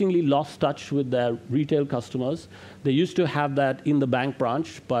increasingly lost touch with their retail customers. They used to have that in the bank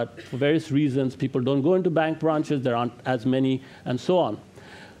branch, but for various reasons, people don't go into bank branches, there aren't as many, and so on.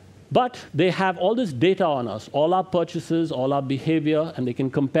 But they have all this data on us, all our purchases, all our behavior, and they can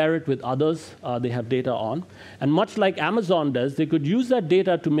compare it with others they have data on. And much like Amazon does, they could use that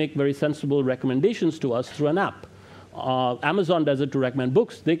data to make very sensible recommendations to us through an app. Amazon does it to recommend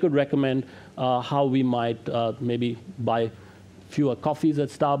books. They could recommend how we might maybe buy fewer coffees at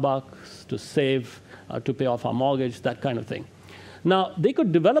Starbucks, to save, to pay off our mortgage, that kind of thing. Now, they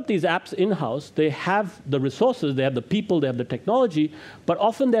could develop these apps in-house. They have the resources, they have the people, they have the technology, but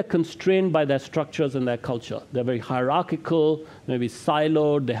often they're constrained by their structures and their culture. They're very hierarchical, maybe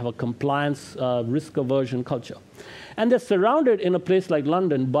siloed, they have a compliance, risk aversion culture. And they're surrounded in a place like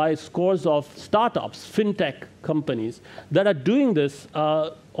London by scores of startups, fintech companies, that are doing this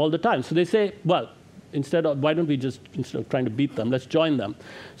all the time. So they say, well, instead of trying to beat them, let's join them.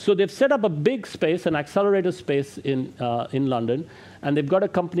 So they've set up a big space, an accelerator space in London, and they've got a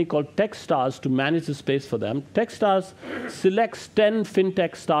company called Techstars to manage the space for them. Techstars selects 10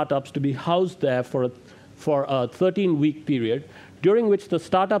 fintech startups to be housed there for a 13-week period, during which the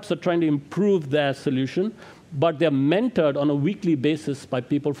startups are trying to improve their solution but they're mentored on a weekly basis by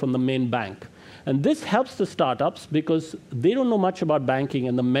people from the main bank. And this helps the startups because they don't know much about banking,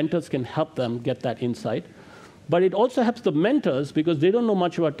 and the mentors can help them get that insight. But it also helps the mentors because they don't know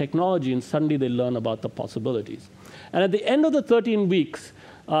much about technology, and suddenly they learn about the possibilities. And at the end of the 13 weeks,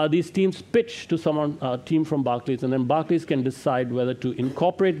 these teams pitch to someone, a team from Barclays, and then Barclays can decide whether to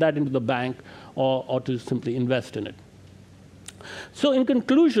incorporate that into the bank or to simply invest in it. So in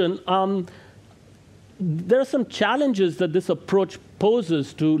conclusion, there are some challenges that this approach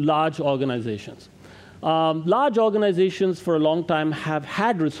poses to large organizations. Large organizations for a long time have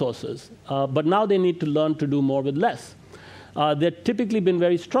had resources, but now they need to learn to do more with less. They've typically been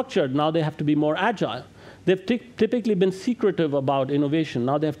very structured. Now they have to be more agile. They've typically been secretive about innovation.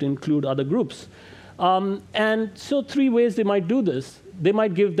 Now they have to include other groups. And so 3 ways they might do this. They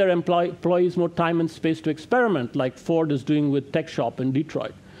might give their employees more time and space to experiment, like Ford is doing with Tech Shop in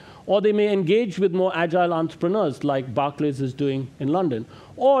Detroit. Or they may engage with more agile entrepreneurs, like Barclays is doing in London.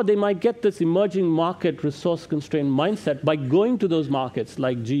 Or they might get this emerging market resource-constrained mindset by going to those markets,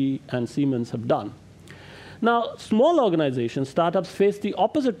 like GE and Siemens have done. Now, small organizations, startups, face the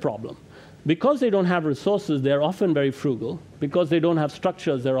opposite problem. Because they don't have resources, they're often very frugal. Because they don't have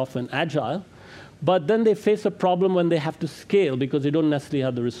structures, they're often agile. But then they face a problem when they have to scale because they don't necessarily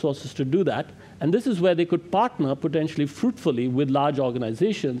have the resources to do that. And this is where they could partner potentially fruitfully with large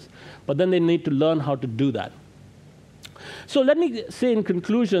organizations, but then they need to learn how to do that. So let me say in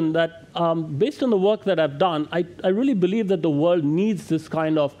conclusion that based on the work that I've done, I really believe that the world needs this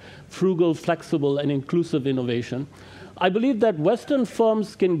kind of frugal, flexible, and inclusive innovation. I believe that Western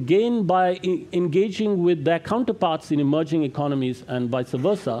firms can gain by engaging with their counterparts in emerging economies and vice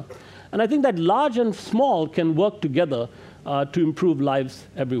versa. And I think that large and small can work together to improve lives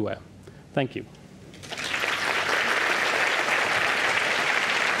everywhere. Thank you.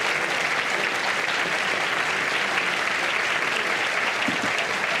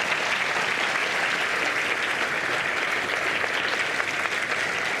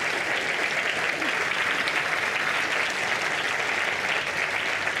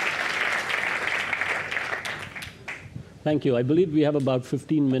 Thank you. I believe we have about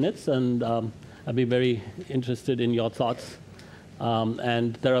 15 minutes, and I'd be very interested in your thoughts.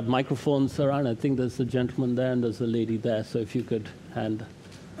 And there are microphones around. I think there's a gentleman there, and there's a lady there. So if you could hand.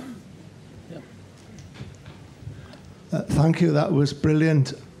 Yeah. Thank you. That was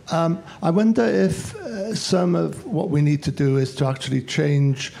brilliant. I wonder if some of what we need to do is to actually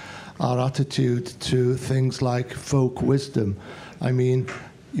change our attitude to things like folk wisdom. I mean,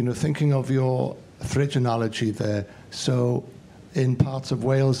 thinking of your fridge analogy there. So in parts of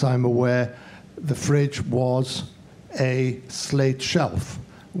Wales, I'm aware, the fridge was a slate shelf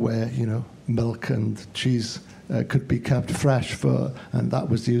where, milk and cheese could be kept fresh and that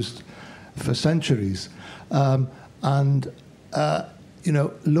was used for centuries.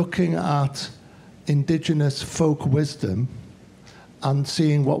 Looking at indigenous folk wisdom and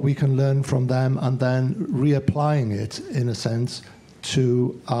seeing what we can learn from them and then reapplying it, in a sense,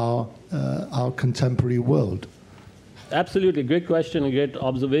 to our contemporary world. Absolutely. Great question and great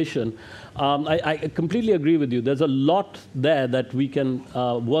observation. I completely agree with you. There's a lot there that we can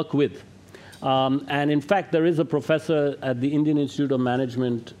work with. And in fact, there is a professor at the Indian Institute of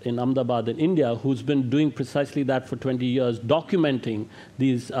Management in Ahmedabad in India who's been doing precisely that for 20 years, documenting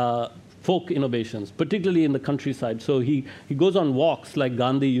these folk innovations, particularly in the countryside. So he goes on walks like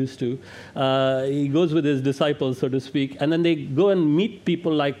Gandhi used to. He goes with his disciples, so to speak, and then they go and meet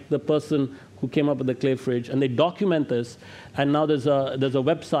people like the person who came up with the clay fridge, and they document this. And now there's a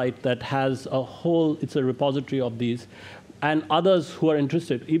website that has it's a repository of these, and others who are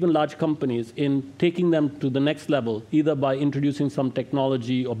interested, even large companies, in taking them to the next level, either by introducing some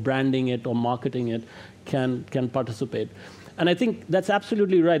technology or branding it or marketing it, can participate. And I think that's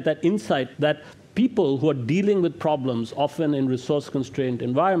absolutely right, that insight that people who are dealing with problems, often in resource-constrained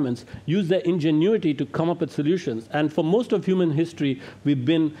environments, use their ingenuity to come up with solutions. And for most of human history, we've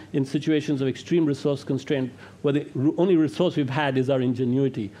been in situations of extreme resource constraint where the only resource we've had is our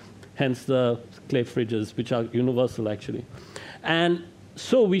ingenuity, hence the clay fridges, which are universal, actually. And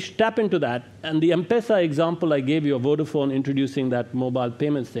so we tap into that. And the M-Pesa example I gave you of Vodafone introducing that mobile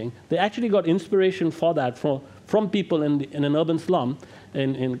payments thing, they actually got inspiration for that from people in an urban slum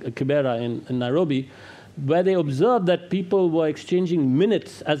in Kibera in Nairobi, where they observed that people were exchanging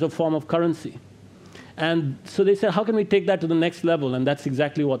minutes as a form of currency. And so they said, how can we take that to the next level? And that's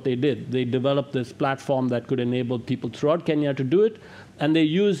exactly what they did. They developed this platform that could enable people throughout Kenya to do it, and they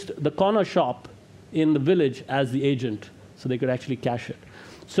used the corner shop in the village as the agent, so they could actually cash it.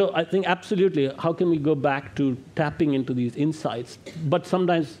 So I think absolutely, how can we go back to tapping into these insights? But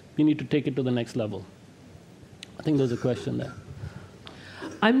sometimes we need to take it to the next level. I think there's a question there.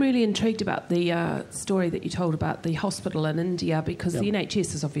 I'm really intrigued about the story that you told about the hospital in India, because the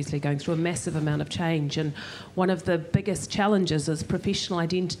NHS is obviously going through a massive amount of change, and one of the biggest challenges is professional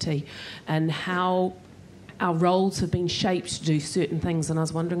identity and how our roles have been shaped to do certain things. And I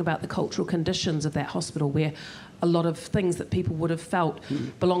was wondering about the cultural conditions of that hospital, where a lot of things that people would have felt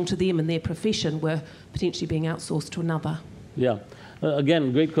belonged to them and their profession were potentially being outsourced to another. Yeah.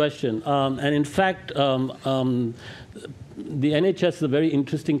 Again, great question. And in fact, the NHS is a very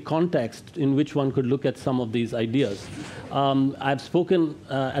interesting context in which one could look at some of these ideas. I've spoken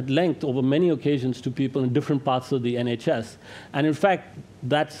at length over many occasions to people in different parts of the NHS. And in fact,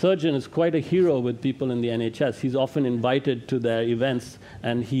 that surgeon is quite a hero with people in the NHS. He's often invited to their events,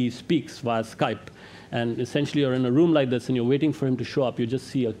 and he speaks via Skype. And essentially, you're in a room like this, and you're waiting for him to show up. You just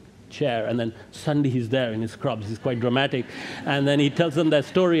see a chair, and then suddenly he's there in his scrubs. He's quite dramatic. And then he tells them their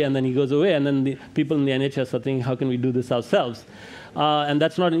story, and then he goes away. And then the people in the NHS are thinking, how can we do this ourselves? And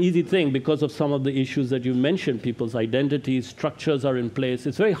that's not an easy thing because of some of the issues that you mentioned. People's identities, structures are in place.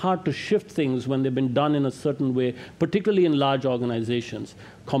 It's very hard to shift things when they've been done in a certain way, particularly in large organizations,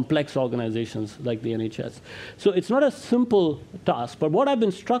 complex organizations like the NHS. So it's not a simple task. But what I've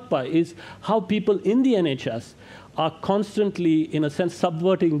been struck by is how people in the NHS are constantly, in a sense,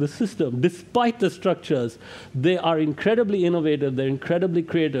 subverting the system. Despite the structures, they are incredibly innovative, they're incredibly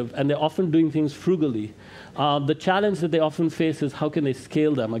creative, and they're often doing things frugally. The challenge that they often face is how can they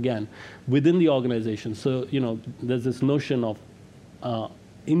scale them, again, within the organization. So, there's this notion of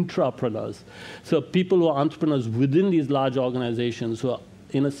intrapreneurs. So people who are entrepreneurs within these large organizations who are,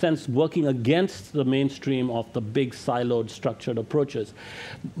 in a sense, working against the mainstream of the big siloed structured approaches.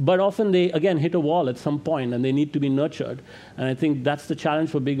 But often they, again, hit a wall at some point, and they need to be nurtured. And I think that's the challenge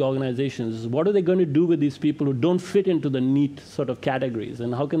for big organizations. What are they going to do with these people who don't fit into the neat sort of categories?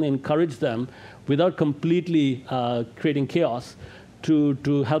 And how can they encourage them without completely creating chaos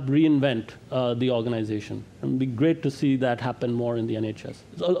to help reinvent the organization? And it would be great to see that happen more in the NHS.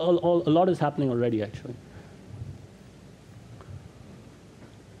 A lot is happening already, actually.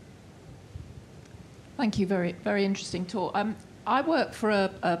 Thank you. Very, very interesting talk. I work for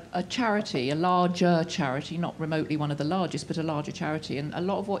a charity, a larger charity, not remotely one of the largest, but a larger charity. And a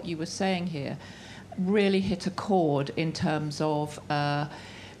lot of what you were saying here really hit a chord in terms of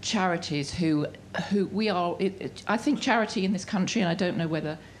charities who we are. I think charity in this country, and I don't know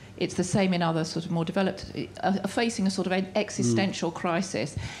whether it's the same in other sort of more developed, are facing a sort of existential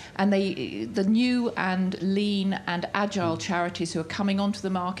crisis. And the new and lean and agile charities who are coming onto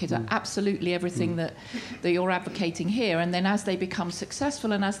the market are absolutely everything that you're advocating here. And then as they become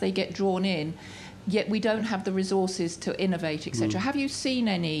successful and as they get drawn in, yet we don't have the resources to innovate, etc. Have you seen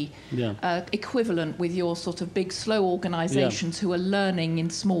any equivalent with your sort of big, slow organizations who are learning in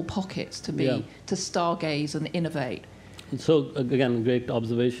small pockets to stargaze and innovate? So, again, great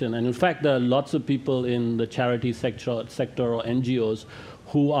observation. And in fact, there are lots of people in the charity sector or NGOs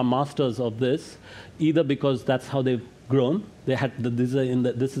who are masters of this, either because that's how they've grown, they had this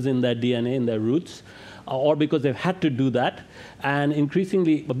is in their DNA, in their roots, or because they've had to do that. And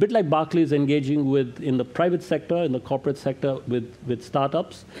increasingly, a bit like Barclays engaging in the private sector, in the corporate sector with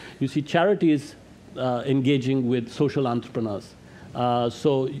startups, you see charities engaging with social entrepreneurs.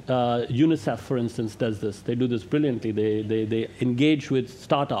 So UNICEF, for instance, does this. They do this brilliantly. They engage with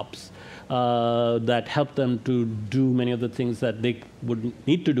startups that help them to do many of the things that they would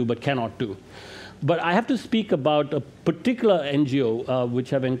need to do but cannot do. But I have to speak about a particular NGO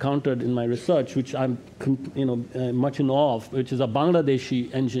which I've encountered in my research, which I'm much in awe of, which is a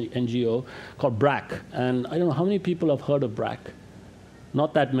Bangladeshi NGO called BRAC. And I don't know how many people have heard of BRAC.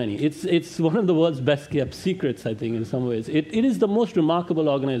 Not that many. It's one of the world's best kept secrets, I think, in some ways. It is the most remarkable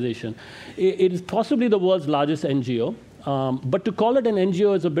organization. It is possibly the world's largest NGO. But to call it an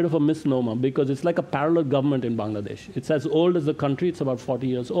NGO is a bit of a misnomer because it's like a parallel government in Bangladesh. It's as old as the country. It's about 40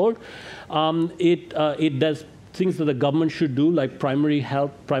 years old. It does things that the government should do, like primary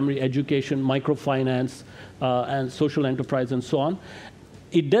health, primary education, microfinance, and social enterprise, and so on.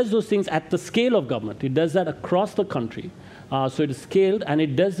 It does those things at the scale of government. It does that across the country. So it is scaled, and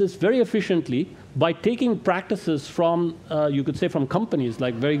it does this very efficiently by taking practices from, you could say, from companies,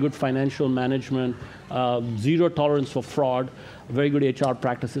 like very good financial management, zero tolerance for fraud, very good HR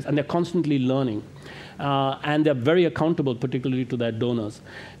practices, and they're constantly learning. And they're very accountable, particularly to their donors.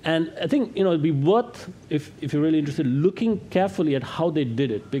 And I think it'd be worth, if you're really interested, looking carefully at how they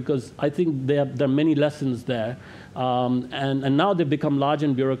did it, because I think there are many lessons there. And now they've become large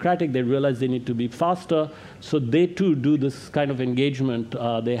and bureaucratic. They realize they need to be faster. So they, too, do this kind of engagement.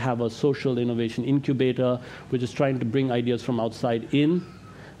 They have a social innovation incubator, which is trying to bring ideas from outside in.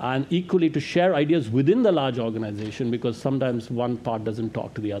 and equally to share ideas within the large organization, because sometimes one part doesn't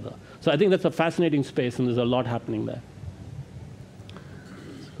talk to the other. So I think that's a fascinating space, and there's a lot happening there.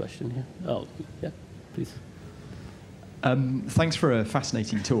 There's a question here. Oh, yeah, please. Thanks for a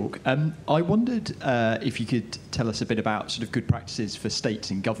fascinating talk. I wondered if you could tell us a bit about sort of good practices for states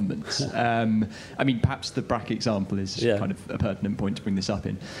and governments. I mean, perhaps the BRAC example is kind of a pertinent point to bring this up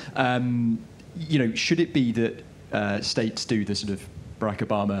in. Should it be that states do the sort of Barack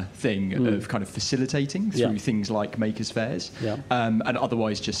Obama thing of kind of facilitating through things like makers' fairs, and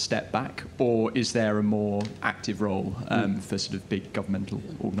otherwise just step back? Or is there a more active role for sort of big governmental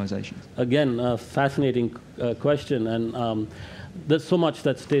organizations? Again, a fascinating question, and there's so much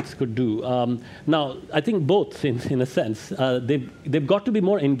that states could do. Now, I think both, in a sense. They've got to be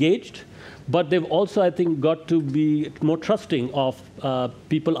more engaged, but they've also, I think, got to be more trusting of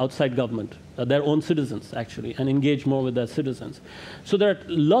people outside government, their own citizens, actually, and engage more with their citizens. So there are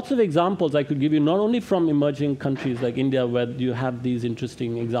lots of examples I could give you, not only from emerging countries like India, where you have these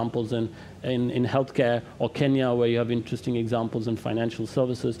interesting examples in healthcare, or Kenya, where you have interesting examples in financial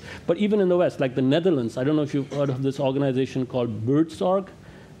services, but even in the West, like the Netherlands. I don't know if you've heard of this organization called Buurtzorg.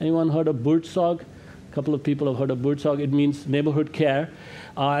 Anyone heard of Buurtzorg? A couple of people have heard of Buurtzorg. It means neighborhood care.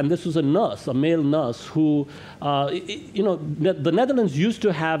 And this was a nurse, a male nurse, who, the Netherlands used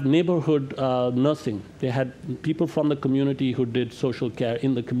to have neighborhood nursing. They had people from the community who did social care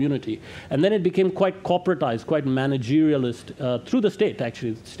in the community. And then it became quite corporatized, quite managerialist through the state,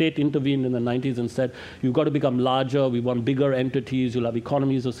 actually. The state intervened in the 90s and said, you've got to become larger, we want bigger entities, you'll have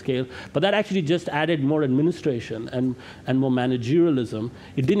economies of scale. But that actually just added more administration and more managerialism.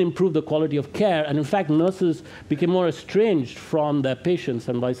 It didn't improve the quality of care. And in fact, nurses became more estranged from their patients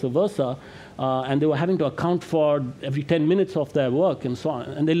and vice versa, and they were having to account for every 10 minutes of their work and so on,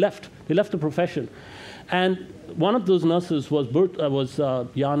 and they left the profession. And one of those nurses was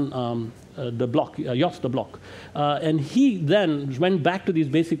Jan de Blok, Jos de Blok, and he then went back to these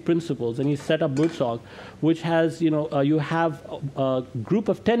basic principles, and he set up Buurtzorg, which has, you have a group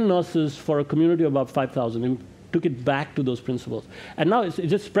of 10 nurses for a community of about 5,000. Took it back to those principles. And now it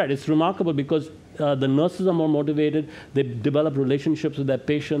just spread. It's remarkable because the nurses are more motivated, they develop relationships with their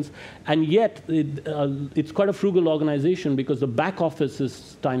patients, and yet it's quite a frugal organization because the back office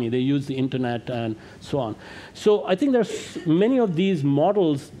is tiny. They use the internet and so on. So I think there's many of these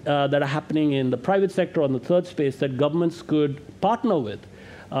models that are happening in the private sector, on the third space, that governments could partner with.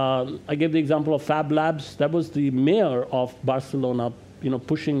 I gave the example of Fab Labs. That was the mayor of Barcelona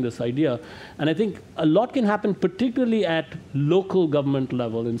pushing this idea. And I think a lot can happen, particularly at local government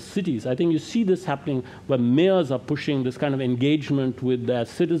level in cities. I think you see this happening where mayors are pushing this kind of engagement with their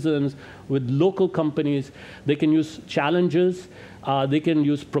citizens, with local companies. They can use challenges. They can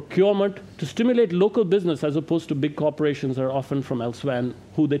use procurement to stimulate local business as opposed to big corporations that are often from elsewhere and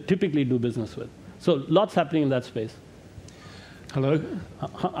who they typically do business with. So lots happening in that space. Hello.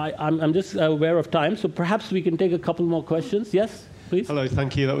 I'm just aware of time, so perhaps we can take a couple more questions. Yes? Please. Hello,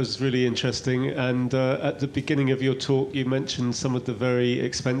 thank you. That was really interesting. And at the beginning of your talk, you mentioned some of the very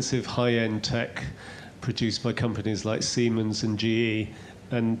expensive high-end tech produced by companies like Siemens and GE.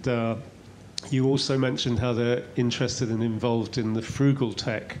 And you also mentioned how they're interested and involved in the frugal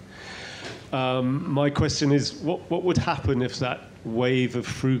tech. My question is, what would happen if that wave of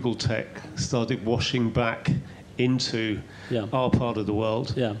frugal tech started washing back into our part of the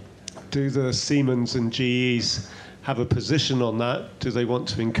world? Yeah. Do the Siemens and GEs have a position on that? Do they want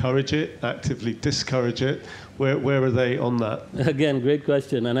to encourage it, actively discourage it? Where are they on that? Again, great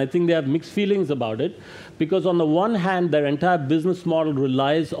question. And I think they have mixed feelings about it, because on the one hand, their entire business model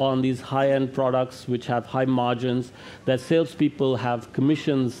relies on these high-end products which have high margins. Their salespeople have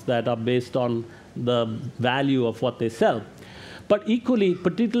commissions that are based on the value of what they sell. But equally,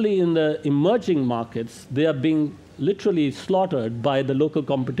 particularly in the emerging markets, they are being literally slaughtered by the local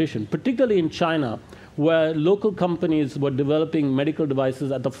competition, particularly in China, where local companies were developing medical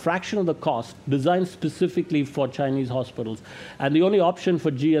devices at the fraction of the cost, designed specifically for Chinese hospitals. And the only option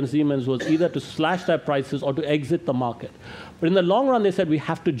for GE and Siemens was either to slash their prices or to exit the market. But in the long run, they said, we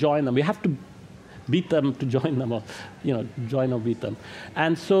have to join them. We have to beat them to join them, or join or beat them.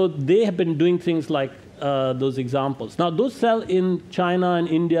 And so they have been doing things like those examples. Now, those sell in China and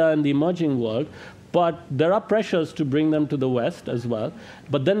India and the emerging world, but there are pressures to bring them to the West as well.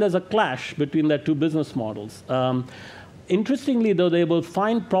 But then there's a clash between their two business models. Interestingly, though, they will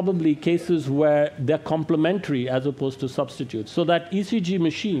find probably cases where they're complementary as opposed to substitutes. So that ECG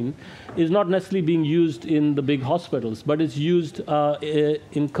machine is not necessarily being used in the big hospitals, but it's used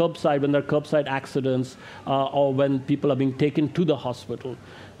in curbside, when there are curbside accidents or when people are being taken to the hospital.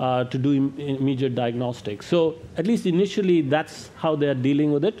 to do immediate diagnostics. So at least initially, that's how they're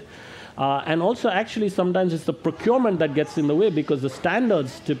dealing with it. And also, actually, sometimes it's the procurement that gets in the way because the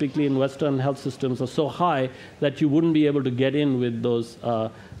standards typically in Western health systems are so high that you wouldn't be able to get in with those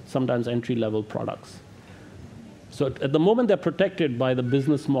sometimes entry-level products. So at the moment, they're protected by the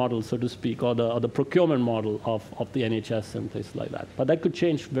business model, so to speak, or the procurement model of the NHS and places like that. But that could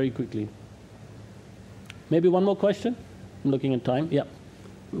change very quickly. Maybe one more question? I'm looking at time. Yeah.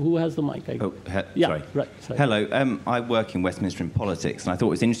 Who has the mic? Yeah, sorry. Right, sorry. Hello. I work in Westminster in politics, and I thought it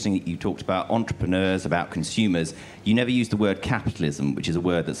was interesting that you talked about entrepreneurs, about consumers. You never used the word capitalism, which is a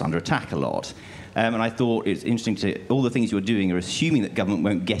word that's under attack a lot. And I thought it's interesting to all the things you're doing are assuming that government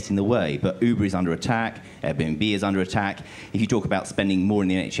won't get in the way. But Uber is under attack, Airbnb is under attack. If you talk about spending more in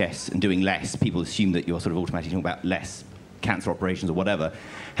the NHS and doing less, people assume that you're sort of automatically talking about less cancer operations or whatever.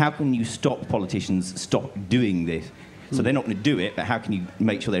 How can you stop politicians stop doing this? So they're not going to do it, but how can you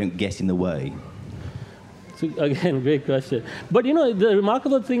make sure they don't get in the way? So again, great question. But the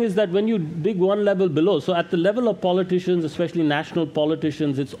remarkable thing is that when you dig one level below, so at the level of politicians, especially national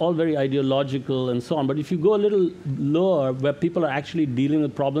politicians, it's all very ideological and so on. But if you go a little lower, where people are actually dealing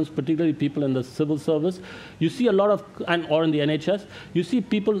with problems, particularly people in the civil service, you see a lot of, or in the NHS, you see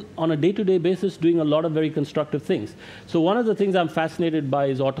people on a day-to-day basis doing a lot of very constructive things. So one of the things I'm fascinated by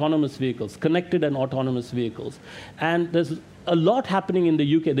is autonomous vehicles, connected and autonomous vehicles. And there's a lot happening in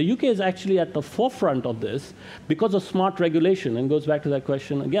the UK. The UK is actually at the forefront of this because of smart regulation, and goes back to that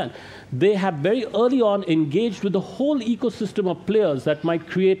question again. They have very early on engaged with the whole ecosystem of players that might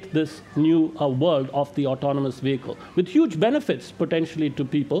create this new world of the autonomous vehicle, with huge benefits potentially to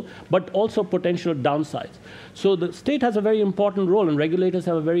people, but also potential downsides. So the state has a very important role, and regulators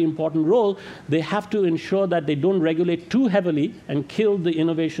have a very important role. They have to ensure that they don't regulate too heavily and kill the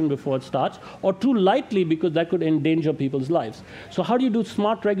innovation before it starts, or too lightly because that could endanger people's lives. So how do you do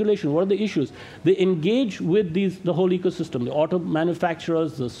smart regulation? What are the issues? They engage with the whole ecosystem, the auto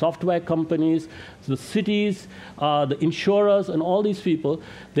manufacturers, the software companies, the cities, the insurers, and all these people.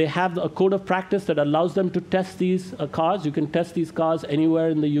 They have a code of practice that allows them to test these cars. You can test these cars anywhere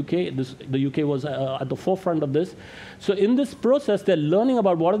in the UK. The UK was at the forefront of this. So in this process, they're learning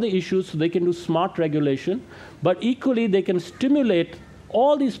about what are the issues so they can do smart regulation, but equally they can stimulate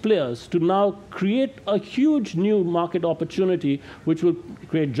all these players to now create a huge new market opportunity, which will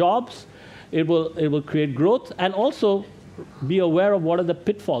create jobs, it will create growth, and also be aware of what are the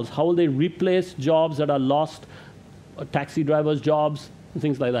pitfalls. How will they replace jobs that are lost, taxi drivers' jobs, and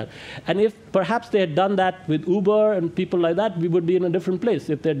things like that. And if perhaps they had done that with Uber and people like that, we would be in a different place.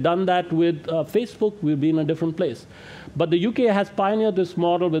 If they'd done that with Facebook, we'd be in a different place. But the UK has pioneered this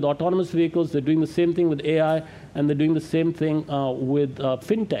model with autonomous vehicles. They're doing the same thing with AI, and they're doing the same thing with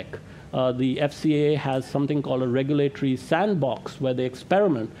fintech. The FCA has something called a regulatory sandbox where they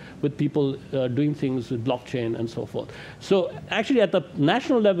experiment with people doing things with blockchain and so forth. So actually at the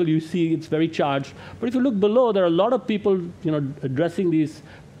national level, you see it's very charged. But if you look below, there are a lot of people addressing these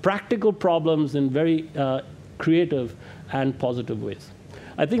practical problems in very creative and positive ways.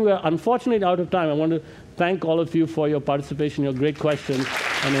 I think we're unfortunately out of time. I want to thank all of you for your participation, your great questions,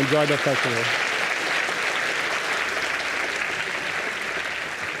 and enjoy the festival.